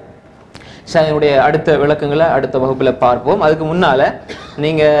 خير. இதனுடைய அடுத்த விளக்கங்களை அடுத்த வகுப்பில் பார்ப்போம். அதுக்கு முன்னால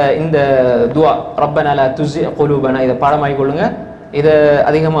நீங்க இந்த துஆ ரப்பனா லா துஸிக் குலூபனா இதை பாடமாக்கி கொள்ளுங்க, இதை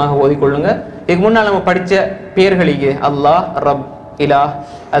அதிகமாக ஓதிக்கொள்ளுங்க. இதுக்கு முன்னால் நம்ம படித்த பெயர்களுக்கு அல்லாஹ், ரப், இலாஹ்,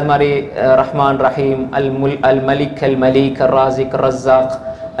 அது மாதிரி ரஹ்மான், ரஹீம், அல் மலிக், அல் மலீக், ராசிக், ரஸாக்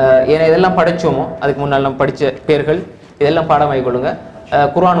ஏன்னா இதெல்லாம் படித்தோமோ அதுக்கு முன்னால் நம்ம படித்த பெயர்கள் இதெல்லாம் பாடமாக்கி கொள்ளுங்க.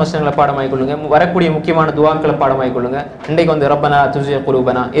 குர்ஆன் வசனங்களை பாடமாக்கி கொள்ளுங்க. வரக்கூடிய முக்கியமான துஆக்களை பாடமாக்கி கொள்ளுங்க. இன்றைக்கு வந்து ரப்பனா துஸிக்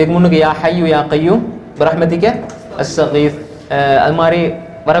குலூபனா, இதுக்கு முன்னுக்கு யா ஹய்யு யா கய்யூம் பிரஹ்மதிக அஸ்ஸகீஸ், அது மாதிரி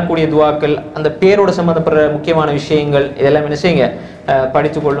வரக்கூடிய துவாக்கள் அந்த பேரோட சம்பந்தப்படுற முக்கியமான விஷயங்கள் இதெல்லாம் என்ன செய்யுங்க,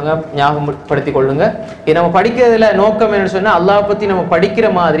 படித்து கொள்ளுங்க, ஞாபகப்படுத்திக் கொள்ளுங்க. இது நம்ம படிக்கிறதுல நோக்கம் என்னன்னு சொன்னா அல்லாஹ் பத்தி நம்ம படிக்கிற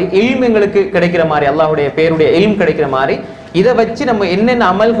மாதிரி இல்ம் எங்களுக்கு கிடைக்கிற மாதிரி, அல்லாஹ்வுடைய பேருடைய இல்ம் கிடைக்கிற மாதிரி இதை வச்சு நம்ம என்னென்ன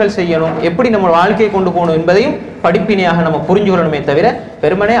அமல்கள் செய்யணும், எப்படி நம்ம வாழ்க்கையை கொண்டு போகணும் என்பதையும் படிப்பினையாக நம்ம புரிஞ்சு கொள்ளணுமே தவிர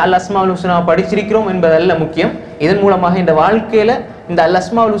வெறுமனே அல் அஸ்மாவுல் ஹுஸ்னா படிச்சிருக்கிறோம் என்பதல்ல முக்கியம். இதன் மூலமாக இந்த வாழ்க்கையில இந்த அல்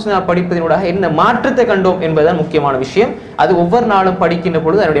அஸ்மாவுல் ஹுஸ்னா படிப்பதனூடாக என்ன மாற்றத்தை கண்டோம் என்பதுதான் முக்கியமான விஷயம். அது ஒவ்வொரு நாளும் படிக்கின்ற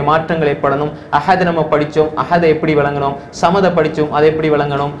பொழுது அதனுடைய மாற்றங்கள் ஏற்படணும். அஹத் நம்ம படித்தோம், அஹதை எப்படி விளங்கணும், சமதை படித்தோம் அதை எப்படி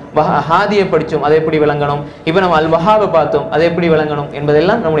விளங்கணும், ஹாதியை படித்தோம் அதை எப்படி விளங்கணும், இப்போ நம்ம அல் வஹாபை பார்த்தோம் அதை எப்படி விளங்கணும்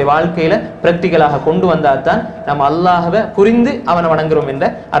என்பதெல்லாம் நம்முடைய வாழ்க்கையில பிராக்டிகலாக கொண்டு வந்தால் தான் நம்ம அல்லாஹ்வை புரிந்து அவனை வணங்குறோம் என்ற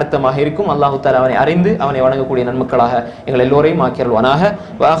அர்த்தமாக இருக்கும். அல்லாஹு தஆலா அவனை அறிந்து அவனை வணங்கக்கூடிய நன்மக்களாக எங்கள் எல்லோரையும் ஆக்கியருள்வானாக.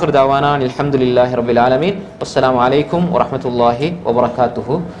 வாஹிர் தஅவானா அல்ஹம்துலில்லாஹி ரப்பில் ஆலமீன். அஸ்ஸலாமு அலைக்கும் வரஹ்மத்துல்லாஹி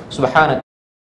வபரகாத்துஹு. சுப்ஹானக